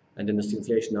 and then there's the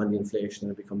inflation on the inflation,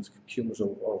 and it becomes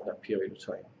cumulative over that period of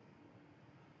time.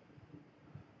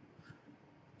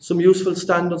 Some useful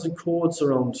standards and codes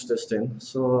around this then.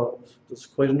 So there's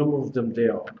quite a number of them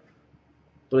there.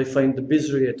 But I find the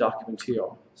BISRIA document here,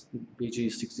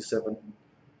 BG 67,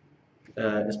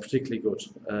 is particularly good.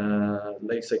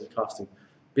 Life cycle costing.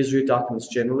 BISRIA documents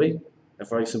generally are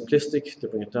very simplistic. They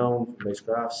bring it down, nice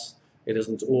graphs. It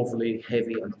isn't overly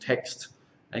heavy on text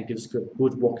and gives good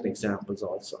working examples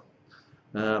also.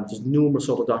 There's numerous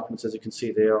other documents, as you can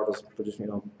see there. There's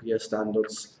BS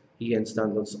standards, EN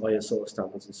standards, ISO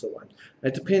standards, and so on.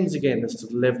 And it depends again as to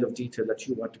the level of detail that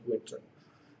you want to go into.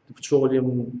 The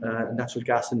petroleum and natural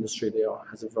gas industry there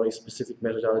has a very specific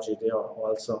methodology there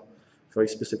also, very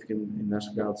specific in that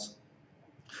regards.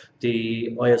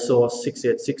 The ISO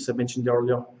 686 I mentioned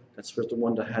earlier, that's the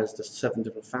one that has the 7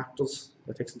 different factors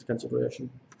that takes into consideration.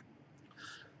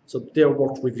 So they're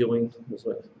worth reviewing as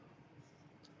well.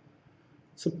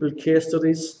 Simple case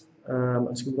studies. I'm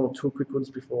just going to go on 2 quick ones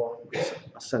before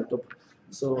I send up.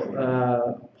 So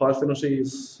Paul Finnerty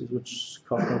is with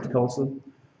Cork County Council.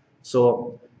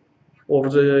 So over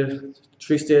the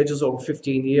 3 stages, over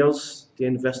 15 years, they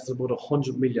invested about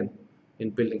 100 million in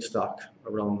building stock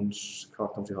around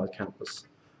Cork County Hall campus.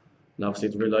 And obviously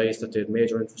they realised that they had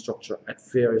major infrastructure at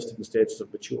various different stages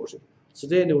of maturity. So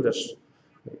they knew that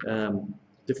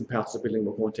different parts of the building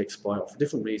were going to expire for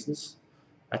different reasons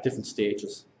at different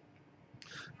stages.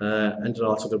 And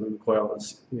also they would require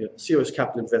serious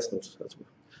capital investment.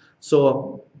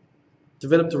 So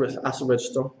developed the asset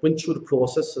register, went through the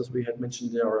process as we had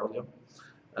mentioned there earlier,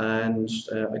 and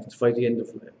identified the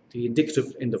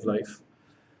indicative end of life.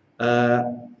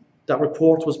 That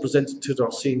report was presented to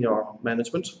their senior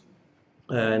management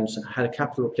and had a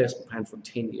capital replacement plan for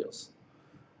 10 years.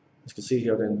 As you can see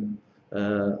here then,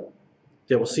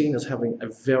 they were seen as having a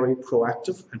very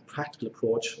proactive and practical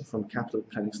approach from a capital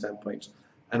planning standpoint,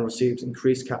 and received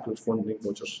increased capital funding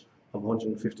budget of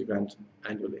 150 grand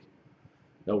annually.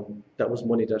 Now, that was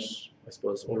money that I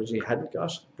suppose originally hadn't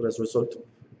got, but as a result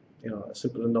of a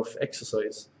simple enough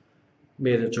exercise,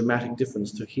 made a dramatic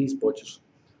difference to his budget.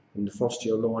 In the first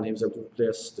year alone, he was able to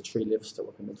replace the 3 lifts that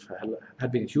were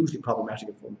had been hugely problematic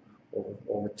for him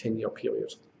over a 10-year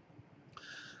period.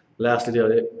 Lastly,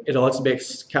 it also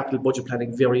makes capital budget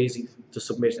planning very easy to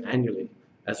submit annually,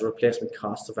 as the replacement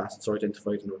costs of assets are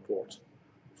identified in the report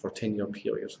for a 10-year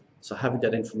period. So having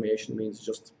that information means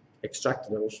just extract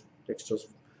it out, extras,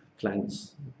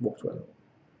 plans, worked well.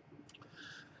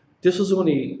 This was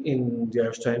only in the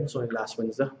Irish Times, only last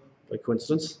Wednesday, by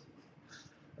coincidence.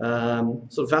 So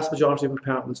the vast majority of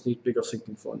apartments need bigger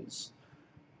sinking funds.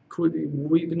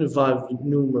 We've been involved in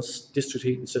numerous district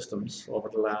heating systems over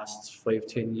the last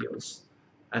 5-10 years,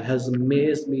 and has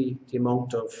amazed me the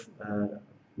amount of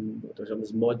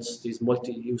these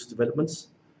multi-use developments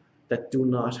that do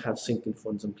not have sinking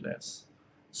funds in place.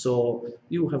 So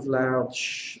you have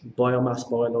large biomass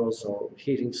boilers or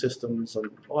heating systems and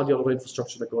all the other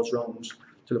infrastructure that goes around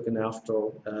to looking after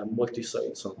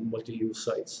multi-sites or multi-use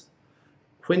sites.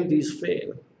 When these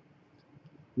fail,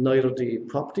 neither the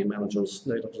property managers,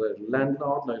 neither the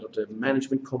landlord, neither the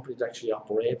management company that actually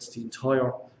operates the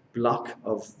entire block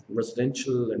of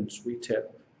residential and retail,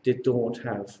 they don't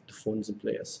have the funds in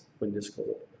place when this goes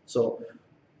up. So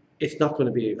it's not going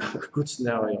to be a good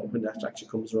scenario when that actually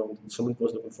comes around and someone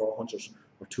goes looking for 100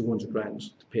 or 200 grand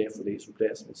to pay for these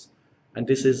replacements. And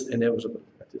this is inevitable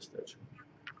at this stage.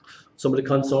 Some of the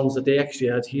concerns that they actually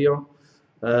had here,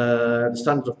 the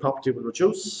standard of property will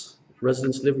reduce,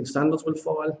 residents' living standards will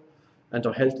fall, and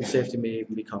their health and safety may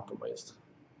even be compromised.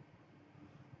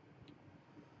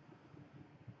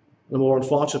 On a more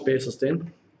unfortunate basis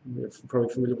then, you're probably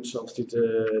familiar with obviously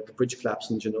the bridge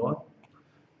collapse in Genoa.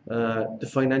 The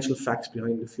financial facts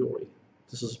behind the fury.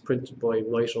 This is printed by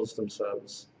writers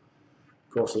themselves.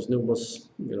 Of course, there's numerous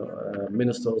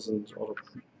ministers and other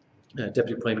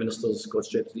deputy prime ministers go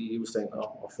straight to the EU saying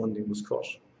our funding was cut.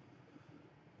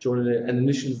 During an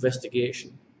initial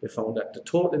investigation, they found that the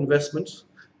total investment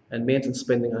and maintenance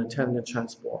spending on Italian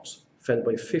transport fell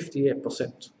by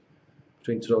 58%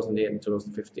 between 2008 and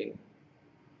 2015.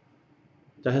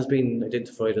 That has been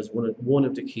identified as one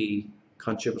of the key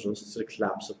contributors to the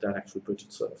collapse of that actual bridge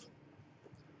itself,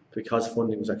 because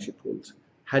funding was actually pulled.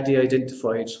 Had they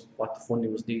identified what the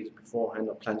funding was needed beforehand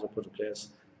or plans were put in place,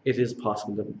 it is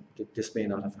possible that this may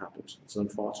not have happened. It's an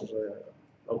unfortunate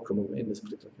outcome in this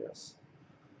particular case.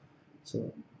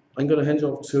 So I'm going to hand you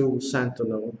over to Santa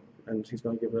now, and he's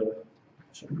going to give a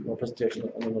more presentation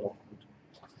on another point.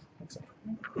 Thanks.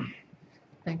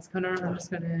 Thanks, Conor. I'm just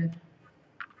going to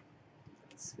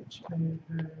switch over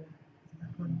that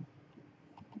one.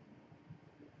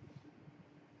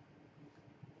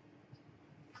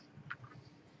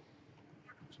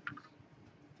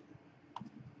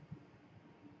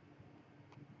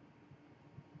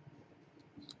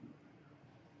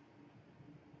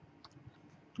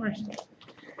 Right.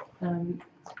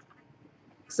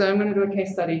 So I'm going to do a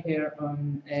case study here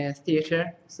on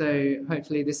theatre. So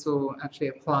hopefully this will actually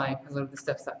apply a lot of the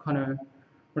steps that Conor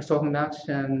was talking about.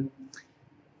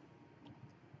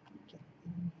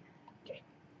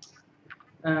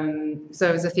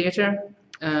 So as a theatre,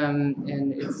 and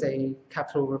it's a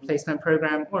capital replacement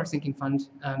program or a sinking fund.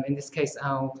 In this case,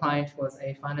 our client was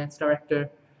a finance director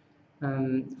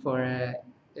for a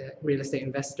real estate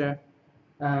investor.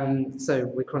 So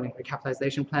we're calling it a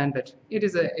recapitalisation plan, but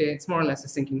it's more or less a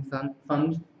sinking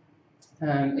fund.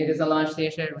 It is a large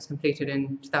theatre. It was completed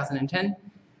in 2010,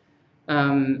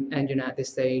 and at this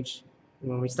stage,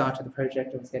 when we started the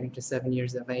project, it was getting to 7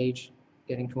 years of age,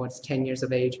 getting towards 10 years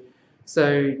of age.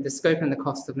 So the scope and the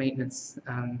cost of maintenance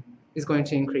is going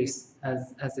to increase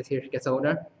as the theatre gets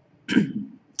older.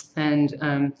 And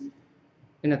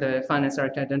the finance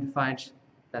director identified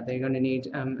that they're going to need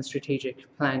a strategic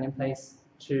plan in place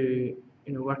to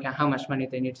work out how much money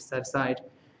they need to set aside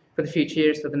for the future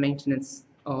years for the maintenance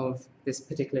of this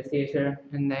particular theatre,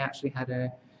 and they actually had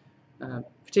a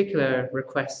particular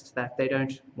request that they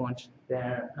don't want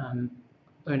their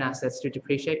own assets to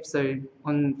depreciate. So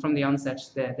from the onset,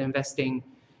 they're investing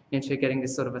into getting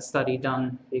this sort of a study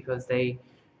done, because they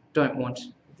don't want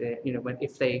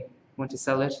if they want to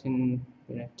sell it in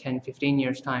 10, 15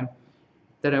 years time,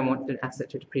 they don't want the asset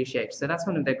to depreciate. So that's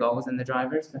one of their goals and the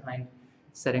drivers behind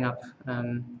setting up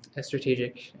a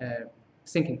strategic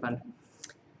sinking fund.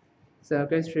 So I'll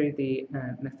go through the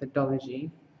methodology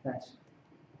that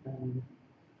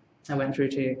I went through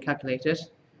to calculate it.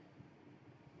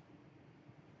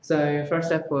 So first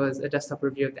step was a desktop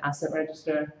review of the asset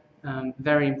register.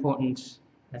 Very important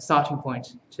starting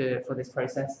point for this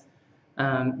process.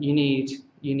 You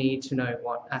need to know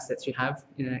what assets you have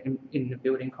in the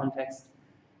building context.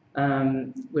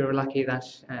 We were lucky that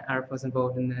ARUP was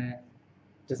involved in the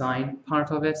design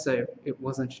part of it, so it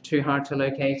wasn't too hard to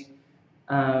locate.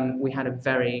 We had a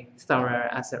very thorough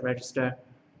asset register,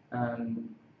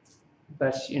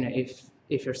 but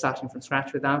if you're starting from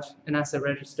scratch without an asset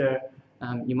register,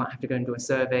 you might have to go and do a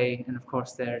survey, and of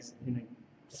course there's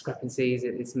discrepancies.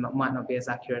 It might not be as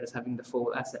accurate as having the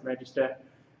full asset register.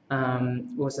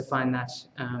 We also find that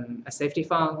a safety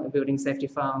file, a building safety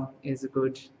file, is a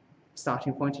good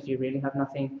starting point if you really have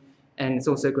nothing, and it's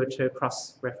also good to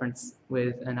cross-reference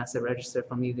with an asset register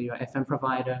from either your FM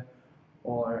provider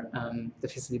or the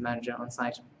facility manager on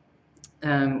site.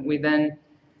 We then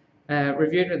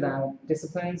reviewed with our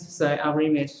disciplines, so our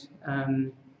remit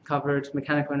covered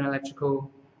mechanical and electrical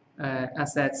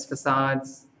assets,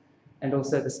 facades, and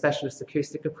also the specialist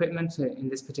acoustic equipment. In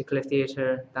this particular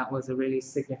theatre, that was a really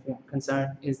significant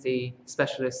concern, is the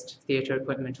specialist theatre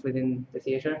equipment within the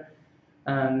theatre.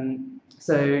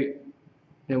 So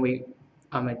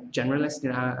I'm a generalist,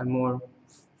 a more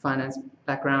finance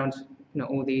background,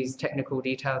 all these technical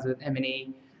details with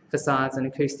M&E, facades and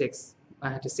acoustics.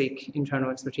 I had to seek internal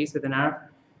expertise within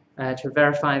ARUP to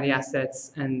verify the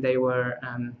assets, and they were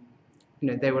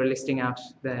listing out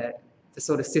the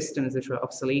sort of systems which were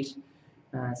obsolete,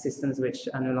 systems which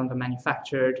are no longer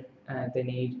manufactured. They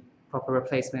need proper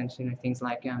replacement. Things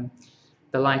like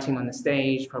the lighting on the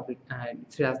stage. Probably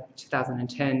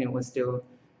 2010, it was still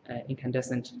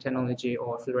incandescent technology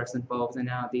or fluorescent bulbs, and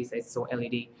now these days it's all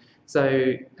LED.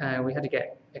 So we had to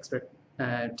get expert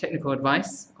technical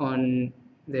advice on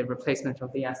the replacement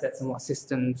of the assets and what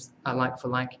systems are like for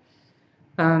like.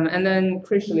 And then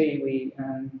crucially, we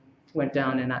went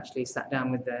down and actually sat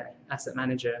down with the asset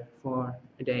manager for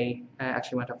a day.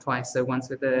 Actually went up twice, so once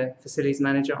with the facilities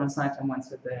manager on site and once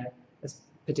with this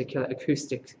particular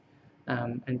acoustic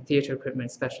and theatre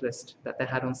equipment specialist that they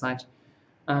had on site.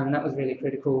 That was really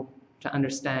critical to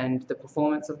understand the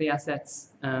performance of the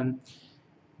assets.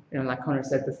 Like Conor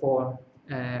said before,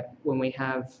 when we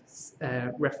have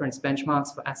reference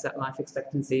benchmarks for asset life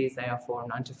expectancies, they are for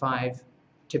 9 to 5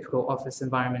 typical office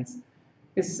environments.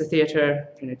 This is a theatre,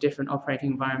 different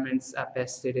operating environments. At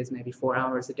best, it is maybe 4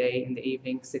 hours a day in the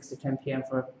evening, 6 to 10 p.m.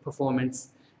 for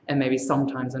performance, and maybe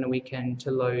sometimes on a weekend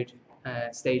to load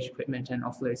stage equipment and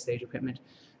offload stage equipment.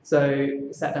 So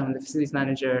we sat down with the facilities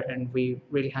manager, and we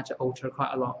really had to alter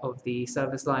quite a lot of the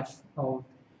service life of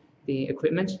the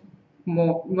equipment,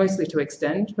 mostly to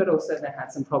extend, but also they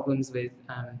had some problems with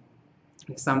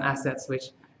some assets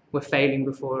which were failing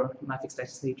before life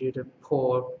expectancy due to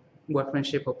poor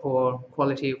workmanship or poor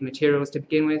quality of materials to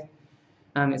begin with.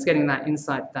 It's getting that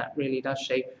insight that really does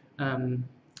shape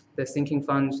the sinking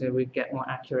fund, so we get more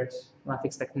accurate life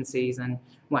expectancies and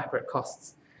more accurate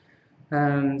costs.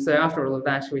 So after all of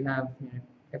that, we have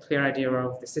a clear idea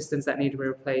of the systems that need to be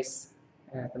replaced,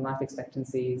 the life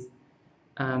expectancies,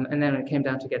 and then it came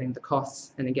down to getting the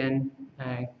costs, and again,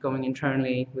 going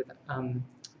internally with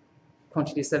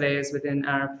quantity surveyors within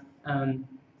ARUP.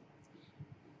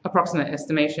 Approximate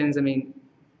estimations,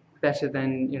 better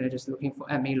than just looking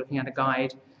at a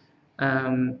guide,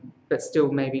 but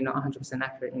still maybe not 100%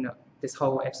 accurate. This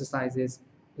whole exercise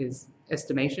is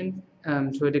estimation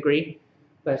to a degree,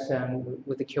 but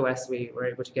with the QS we were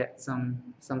able to get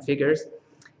some figures,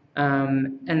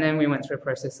 and then we went through a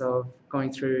process of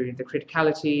going through the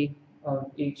criticality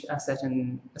of each asset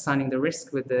and assigning the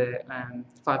risk with the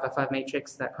 5x5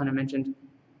 matrix that Conor mentioned,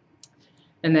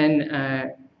 and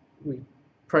then we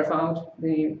profiled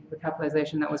the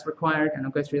recapitalization that was required, and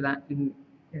I'll go through that in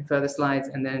further slides.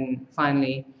 And then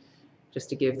finally, just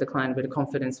to give the client a bit of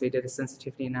confidence, we did a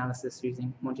sensitivity analysis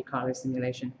using Monte Carlo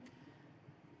simulation.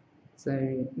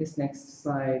 So this next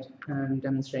slide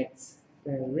demonstrates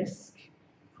the risk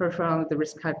profile, the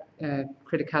risk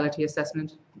criticality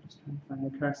assessment. Just trying to find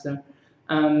the cursor.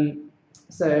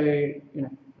 So, you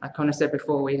know, like Conor said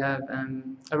before, we have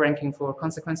a ranking for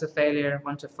consequence of failure,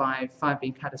 1 to 5, 5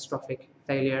 being catastrophic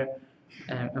failure,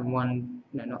 and 1,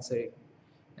 you know, not so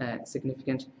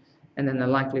significant. And then the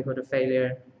likelihood of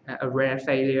failure, a rare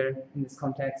failure in this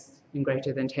context, in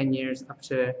greater than 10 years, up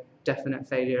to definite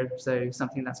failure, so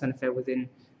something that's going to fail within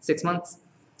 6 months.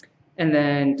 And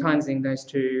then timesing those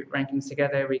two rankings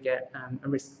together, we get a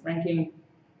risk ranking.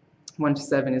 1 to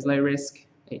 7 is low risk,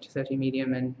 8 to 30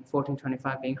 medium, and 14 to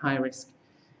 25 being high risk.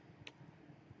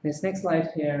 This next slide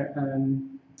here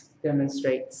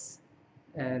demonstrates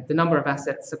the number of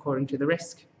assets according to the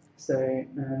risk. So,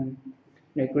 you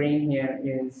know, green here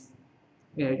is,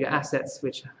 you know, your assets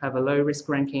which have a low risk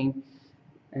ranking,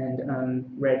 and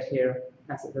red here,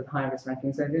 assets with high risk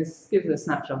ranking. So this gives a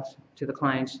snapshot to the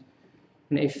client.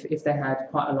 And if they had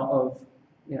quite a lot of,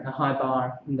 you know, a high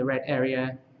bar in the red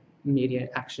area, immediate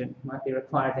action might be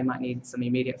required. They might need some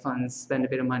immediate funds, spend a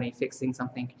bit of money fixing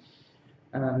something.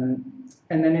 And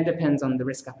then it depends on the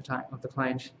risk appetite of the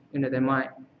client. You know, they might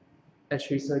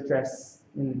choose to address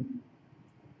in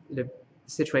the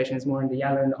situations more in the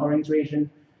yellow and orange region,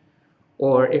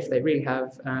 or if they really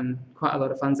have quite a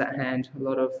lot of funds at hand, a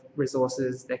lot of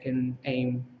resources, they can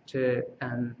aim to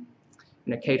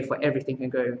you know, cater for everything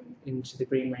and go into the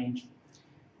green range.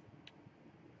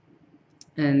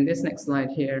 And this next slide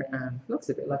here looks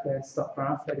a bit like a stock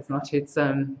graph, but it's not.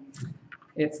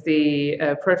 It's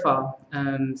the profile.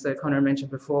 So Conor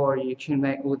mentioned before, you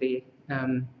accumulate all the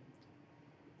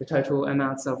total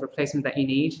amounts of replacement that you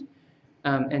need,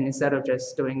 and instead of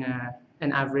just doing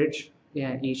an average,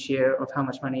 yeah, each year of how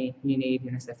much money you need,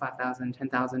 you know, say 5,000,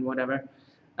 10,000, whatever.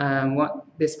 What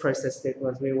this process did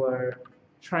was we were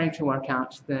trying to work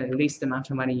out the least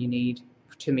amount of money you need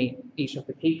to meet each of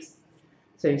the peaks.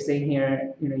 So you see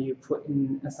here, you know, you put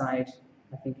in aside,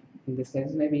 I think in this case,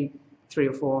 maybe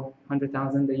 300,000 or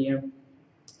 400,000 a year.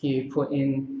 You put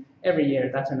in every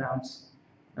year that amount,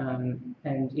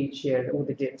 and each year all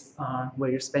the dips are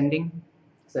where you're spending.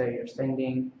 So you're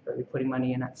spending, but you're putting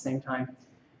money in at the same time,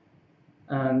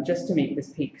 just to meet this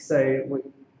peak. So we're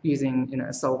using, you know,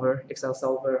 a solver, Excel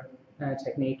solver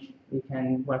technique, you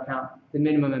can work out the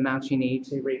minimum amount you need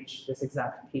to reach this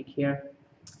exact peak here.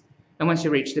 And once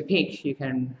you reach the peak, you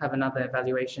can have another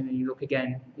evaluation, and you look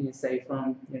again, and you say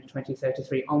from, you know,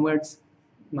 2033 onwards,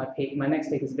 my next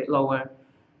peak is a bit lower.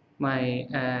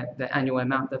 The annual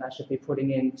amount that I should be putting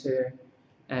in to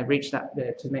reach that,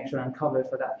 to make sure I'm covered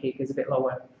for that peak, is a bit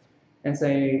lower. And so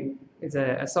it's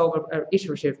a solver,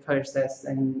 iterative process,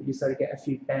 and you sort of get a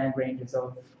few band ranges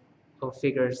of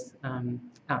figures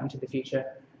out into the future.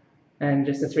 And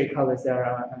just the 3 colors there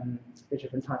are the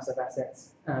different types of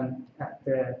assets at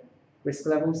the risk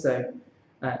level. So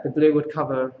the blue would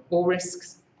cover all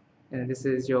risks, and this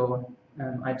is your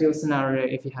ideal scenario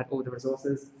if you had all the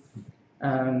resources.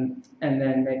 And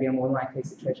then maybe a more likely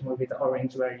situation would be the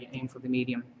orange, where you aim for the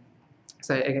medium.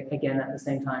 So again, at the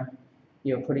same time,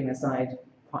 you're putting aside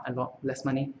quite a lot less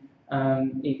money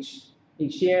each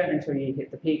year until you hit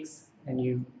the peaks, and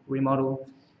you remodel,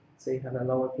 so you have a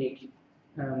lower peak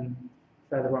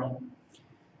further on.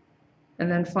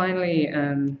 And then finally,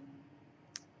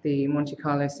 the Monte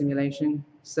Carlo simulation.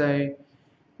 So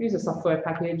use a software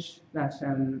package that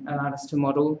allowed us to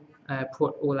model,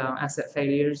 put all our asset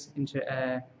failures into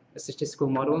a statistical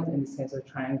model, in this case a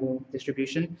triangle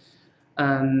distribution.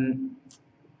 And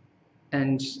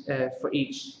for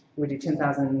each, we did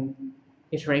 10,000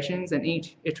 iterations, and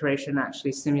each iteration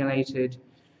actually simulated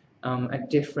a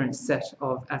different set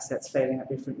of assets failing at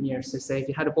different years. So say if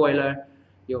you had a boiler,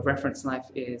 your reference life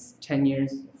is 10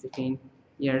 years, 15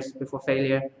 years before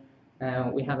failure.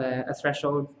 We have a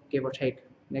threshold, give or take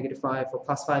 -5 or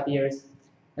 +5 years,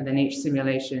 and then each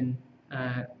simulation,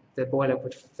 the boiler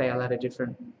would fail at a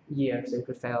different year. So it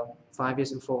could fail 5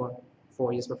 years before,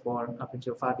 4 years before, up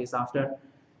until 5 years after.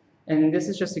 And this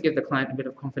is just to give the client a bit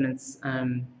of confidence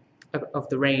of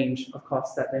the range of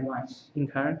costs that they might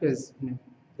incur, because, you know,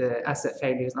 the asset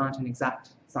failures aren't an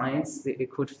exact science.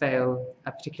 It could fail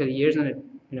at particular years, and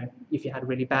you know, if you had a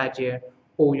really bad year,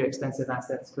 all your expensive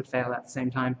assets could fail at the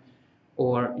same time,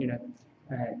 or, you know,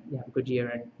 you have a good year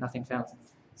and nothing fails.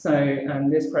 So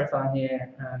this profile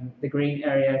here, the green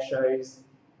area shows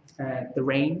the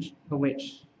range for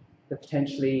which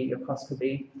potentially your cost could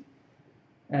be.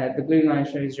 The blue line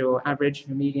shows your average,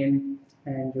 your median,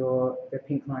 and the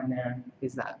pink line there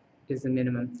is the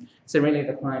minimum. So really,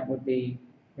 the client would be,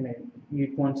 you know,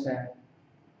 you'd want to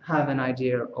have an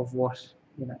idea of what,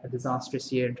 you know, a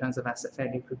disastrous year in terms of asset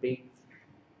failure could be.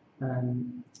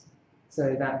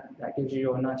 So that gives you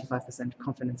your 95%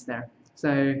 confidence there.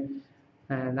 So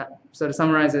that sort of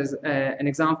summarizes an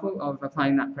example of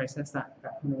applying that process that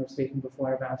Conor was speaking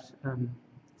before about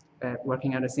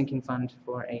working out a sinking fund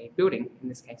for a building in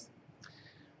this case.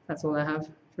 That's all I have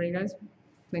for you guys.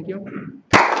 Thank you.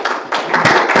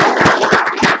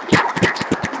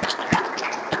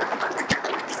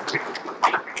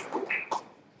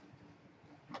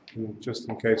 Just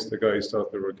in case the guys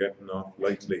thought they were getting off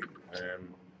lightly,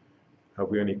 have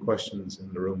we any questions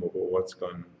in the room about what's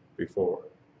gone before?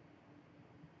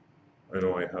 I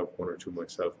know I have one or two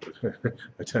myself, but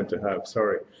I tend to have,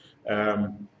 sorry.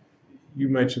 You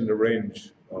mentioned a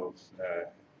range of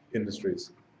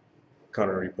industries.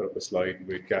 Conor, you put up a slide,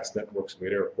 we had gas networks, we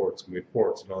had airports, we had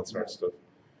ports and all sorts of stuff.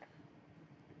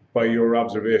 By your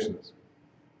observations,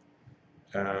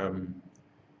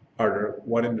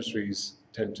 what industries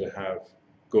tend to have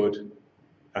good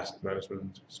asset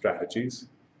management strategies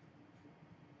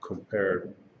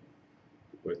compared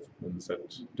with ones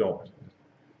that don't?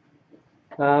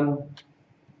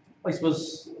 I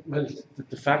suppose, well,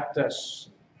 the fact that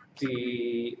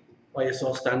the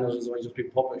ISO standard has only just been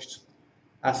published,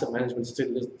 asset management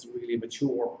still isn't really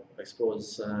mature, I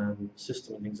suppose,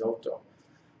 system and things out there.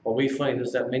 What we find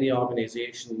is that many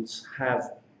organisations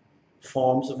have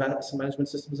forms of asset management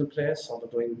systems in place, so they're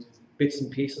doing bits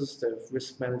and pieces. They have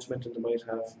risk management, and they might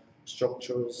have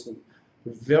structures, and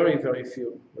very, very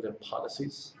few would have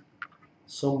policies.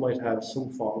 Some might have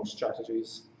some form of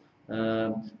strategies.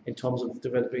 In terms of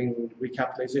developing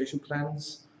recapitalisation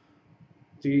plans,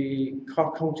 the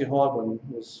Cork County Hall one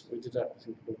we did that I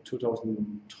think about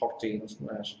 2013 or something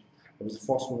like that. It was the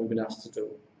first one we've been asked to do,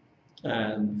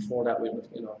 and before that we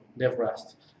never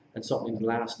asked. And certainly in the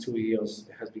last 2 years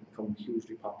it has become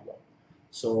hugely popular.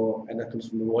 So, and that comes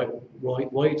from a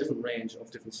wide different range of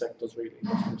different sectors really.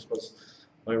 I suppose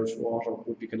Irish Water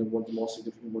would be kind of one of the most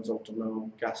significant ones out there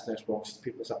now. Gas networks,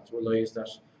 people start to realise that,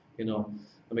 I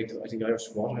think Irish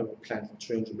Water have a plan for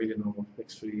 300 million over the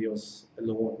next 3 years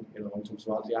alone, in terms of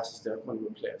all the assets they're going to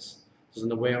replace. There's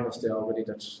an awareness there already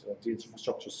that the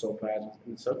infrastructure is so bad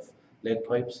in itself, lead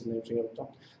pipes and everything like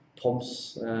that.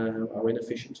 Pumps are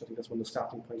inefficient. I think that's one of the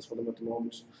starting points for them at the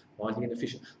moment. Widely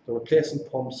inefficient. They're replacing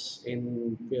pumps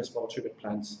in wastewater treatment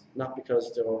plants, not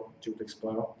because they're due to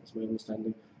expire, that's my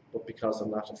understanding, but because they're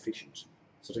not efficient.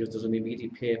 So there's an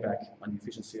immediate payback on the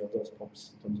efficiency of those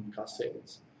pumps in terms of cost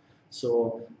savings.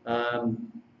 So I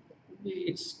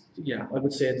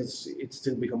would say that it's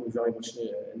still becoming very much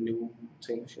a new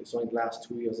thing. So in the last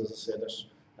 2 years, as I said,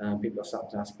 that people are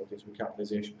starting to ask about these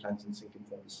recapitalisation plans and sinking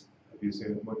funds. Have you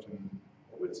seen it much in,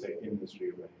 I would say, industry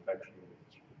or manufacturing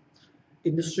industry?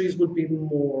 Industries would be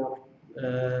more,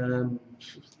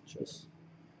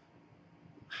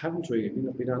 haven't really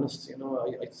been honest.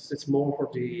 It's more for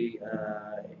the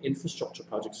infrastructure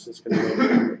projects. It's going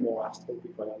to be more asked, to be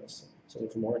quite honest. So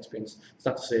from our experience, it's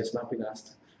not to say it's not been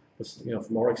asked, but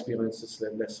from our experience, it's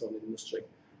less so in the industry.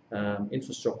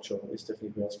 Infrastructure is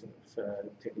definitely where it's going to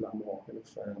take a lot more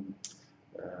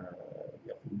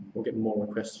we're getting more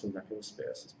requests from that kind of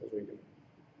space, I suppose, really.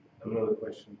 Another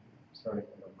question, sorry,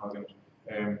 I'm hogging it.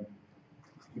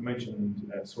 You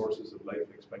mentioned sources of life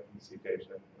expectancy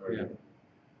data earlier. Yeah.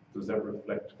 Does that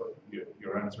reflect what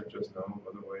your answer just now?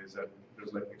 Otherwise, that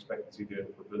there's life expectancy data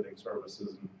for building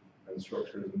services and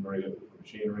structures and very little for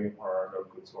machinery, or are there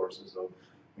good sources of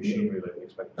machinery life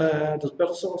expectancy? There's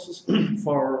better sources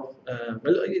for, well,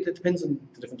 it depends on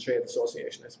the different trade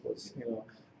association, I suppose.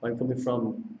 I'm coming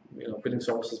from building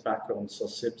services background, so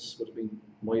SIBS would have been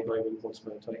my Bible once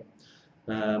upon a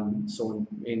time. So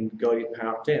in Guide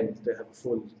Part M, they have a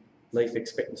full life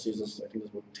expectancies. I think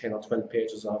there's about 10 or 12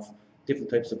 pages of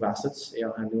different types of assets,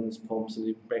 air handlers, pumps, and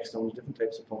it breaks down the different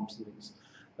types of pumps and things.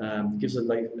 It gives a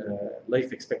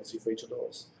life expectancy for each of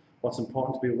those. What's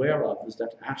important to be aware of is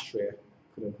that ASHRAE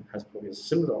has probably a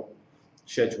similar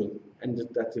schedule, and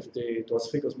that if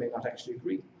those figures may not actually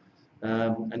agree.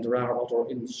 And there are other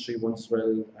industry ones as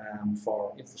well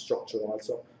for infrastructure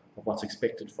also, of what's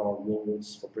expected for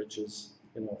roads, for bridges,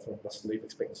 for what's the life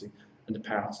expectancy, and the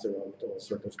parts there are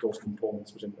those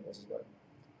components within those as well.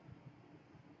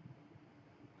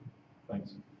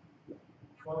 Thanks.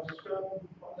 What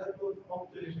level of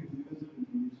updating visibility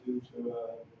do you do to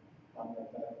plan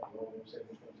like that over say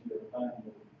 20-year plan?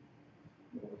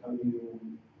 How do you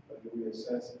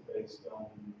reassess it based on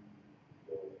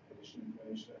additional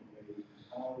information that you may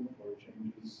have or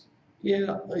changes?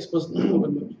 Yeah, I suppose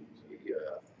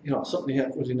certainly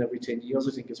within every 10 years,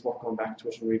 I think it's worth going back to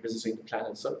it and revisiting the plan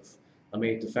itself. I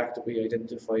mean, the fact that we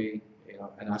identify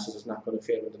an asset is not going to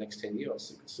fail in the next 10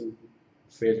 years, it could still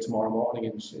fail tomorrow morning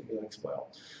and expire.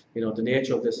 The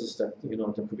nature of this is that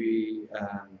there could be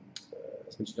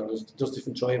as mentioned earlier, there's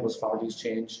different drivers for these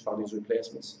change, for these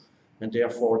replacements, and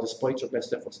therefore, despite your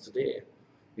best efforts today,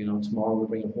 you know, tomorrow will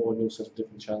bring a whole new set of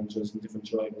different challenges and different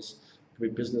drivers. There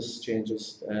will be business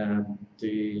changes.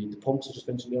 The pumps I just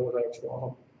mentioned earlier,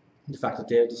 the fact that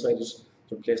they've decided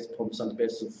to replace the pumps on the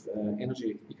basis of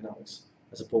energy economics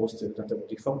as opposed to that they were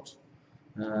defunct.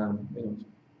 You know,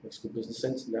 makes good business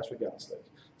sense in that regards. Like,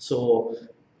 so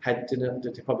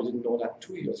they probably didn't know that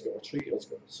 2 years ago or 3 years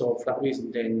ago. So for that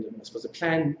reason, then I suppose the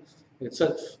plan in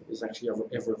itself is actually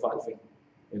ever evolving.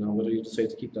 You know, whether you decide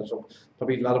to keep that up,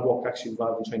 probably a lot of work actually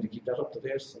involved in trying to keep that up to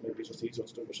date. So maybe it's just easier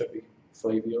to do it every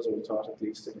 5 years, I would have thought at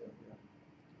least. Anyway. Yeah.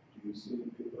 Do you see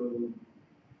people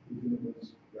using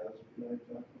those relatively large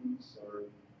documents, or?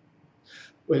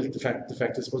 Well, the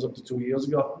fact is, was up to 2 years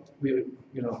ago. You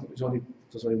know, there's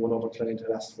only one other client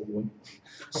that asked for one.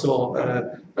 So,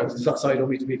 so I don't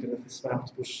mean to be kind of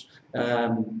smart, but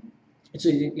it's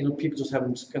you know, people just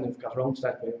haven't kind of got around to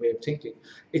that way of thinking.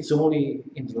 It's only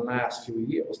in the last few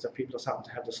years that people are starting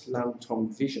to have this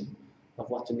long-term vision of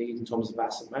what they need in terms of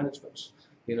asset management.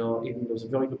 You know, even there was a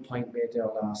very good point made there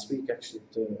last week, actually,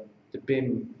 the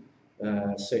BIM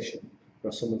session,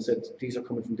 where someone said these are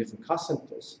coming from different cost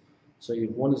centres. So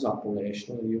one is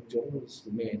operational, and the other one is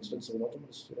maintenance, and another one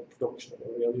is, you know, production,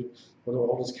 or the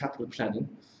other is capital planning.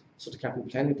 So the capital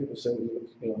planning people say, look,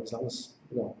 you know, as long as,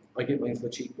 you know, I get mine for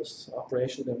the cheapest,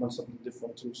 operation, they want something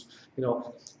different. And, you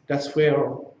know, that's where,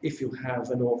 if you have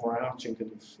an overarching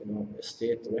kind of, you know,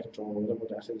 estate director or whatever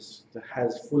that is, that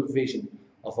has full vision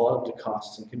of all of the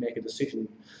costs and can make a decision.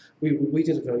 We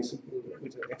did a very simple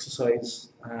exercise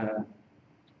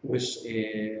with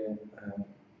a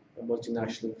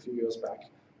multinational a few years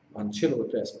back on chiller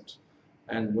replacement,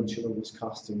 and one chiller was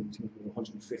costing, I think,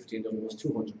 150, and the other was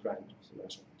 200 grand, so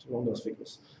that's around those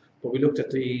figures. But we looked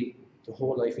at the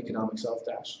whole life economics of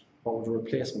that. What were the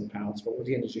replacement parts, what were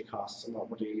the energy costs, and what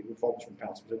were the refurbishment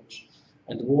parts within it.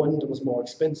 And the one that was more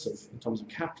expensive in terms of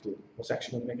capital was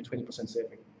actually going to make a 20%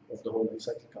 saving of the whole life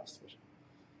cycle cost of it.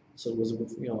 So it was a,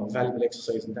 you know, a valuable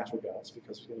exercise in that regards,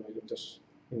 because, you know, we looked at,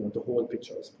 you know, the whole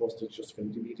picture as opposed to just kind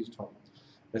of the immediate time.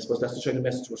 I suppose that's the kind of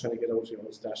message we're trying to get out here,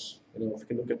 is that, you know, if we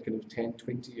can look at kind of 10,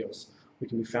 20 years, we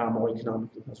can be far more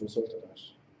economical as a result of that.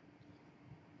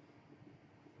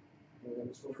 I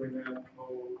was wondering how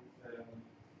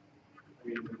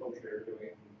we in the country are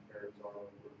doing in terms of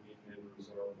European neighbours,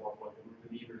 or what the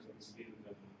leaders of this field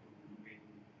that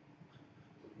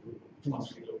we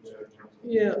possibly look to in terms of.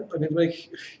 Yeah, I mean,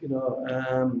 like, you know,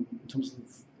 in terms of,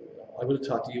 I would have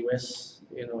thought the US,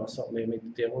 you know, certainly, I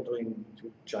mean, they were doing,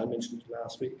 John mentioned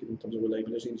last week, in terms of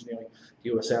reliability engineering,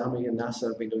 the US Army and NASA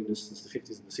have been doing this since the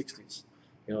 50s and the 60s,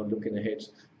 you know, looking ahead.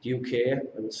 The UK,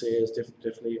 I would say, is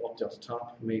definitely up there at the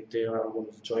top. I mean, they are one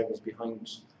of the drivers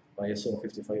behind ISO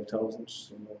 55000,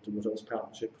 you know, the Woodhouse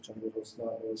partnership, which I Woodhouse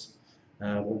now was,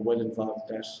 we're well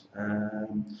involved in that.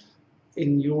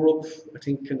 In Europe, I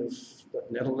think kind of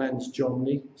Netherlands,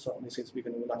 Germany, certainly seems to be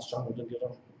going to be a lot stronger than the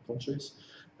other countries.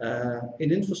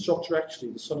 In infrastructure,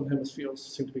 actually, the Southern Hemisphere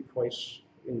seem to be quite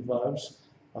involved.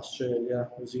 Australia,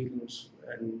 New Zealand,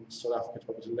 and South Africa to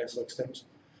probably to a lesser extent.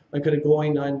 I'm kind of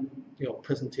going on, you know,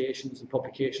 presentations and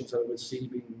publications that I would see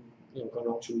being, you know, going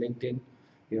out through LinkedIn.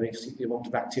 You know, you see the amount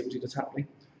of activity that's happening.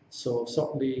 So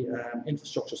certainly,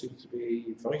 infrastructure seems to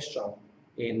be very strong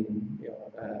in, you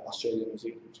know, Australia and New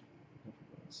Zealand.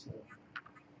 So,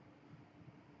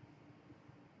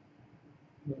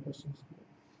 no questions?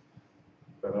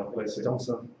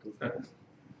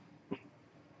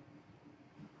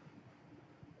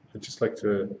 I'd just like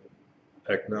to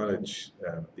acknowledge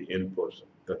the input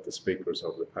that the speakers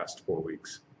over the past 4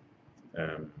 weeks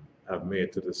have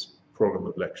made to this program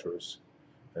of lectures.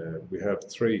 We have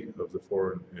three of the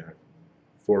four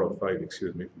or five,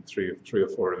 excuse me, from three or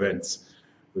four events.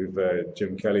 We've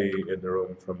Jim Kelly in the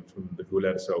room from the who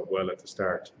led us out well at the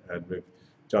start, and we've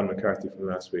John McCarthy from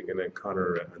last week, and then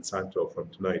Conor and Santo from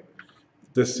tonight.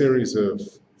 This series of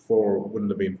four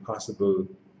wouldn't have been possible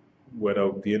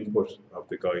without the input of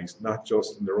the guys, not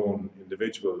just in their own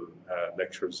individual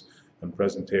lectures and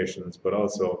presentations, but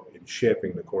also in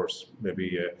shaping the course,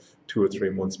 maybe 2 or 3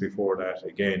 months before that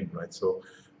again, right? So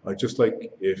I'd just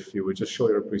like if you would just show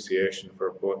your appreciation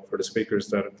for the speakers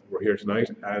that were here tonight,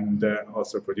 and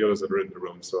also for the others that are in the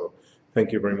room. So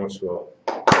thank you very much to all.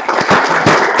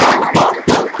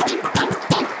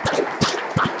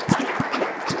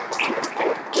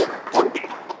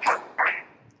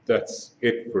 That's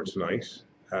it for tonight.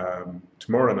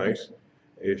 Tomorrow night,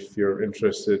 if you're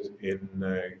interested in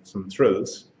some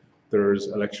thrills, there's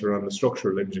a lecture on the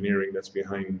structural engineering that's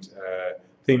behind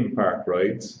theme park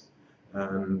rides.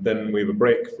 And then we have a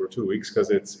break for 2 weeks because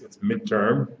it's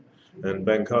midterm. and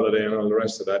bank holiday and all the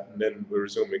rest of that, and then we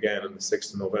resume again on the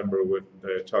 6th of November with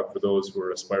talk for those who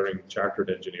are aspiring chartered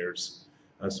engineers.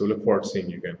 So we look forward to seeing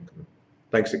you again.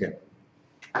 Thanks again.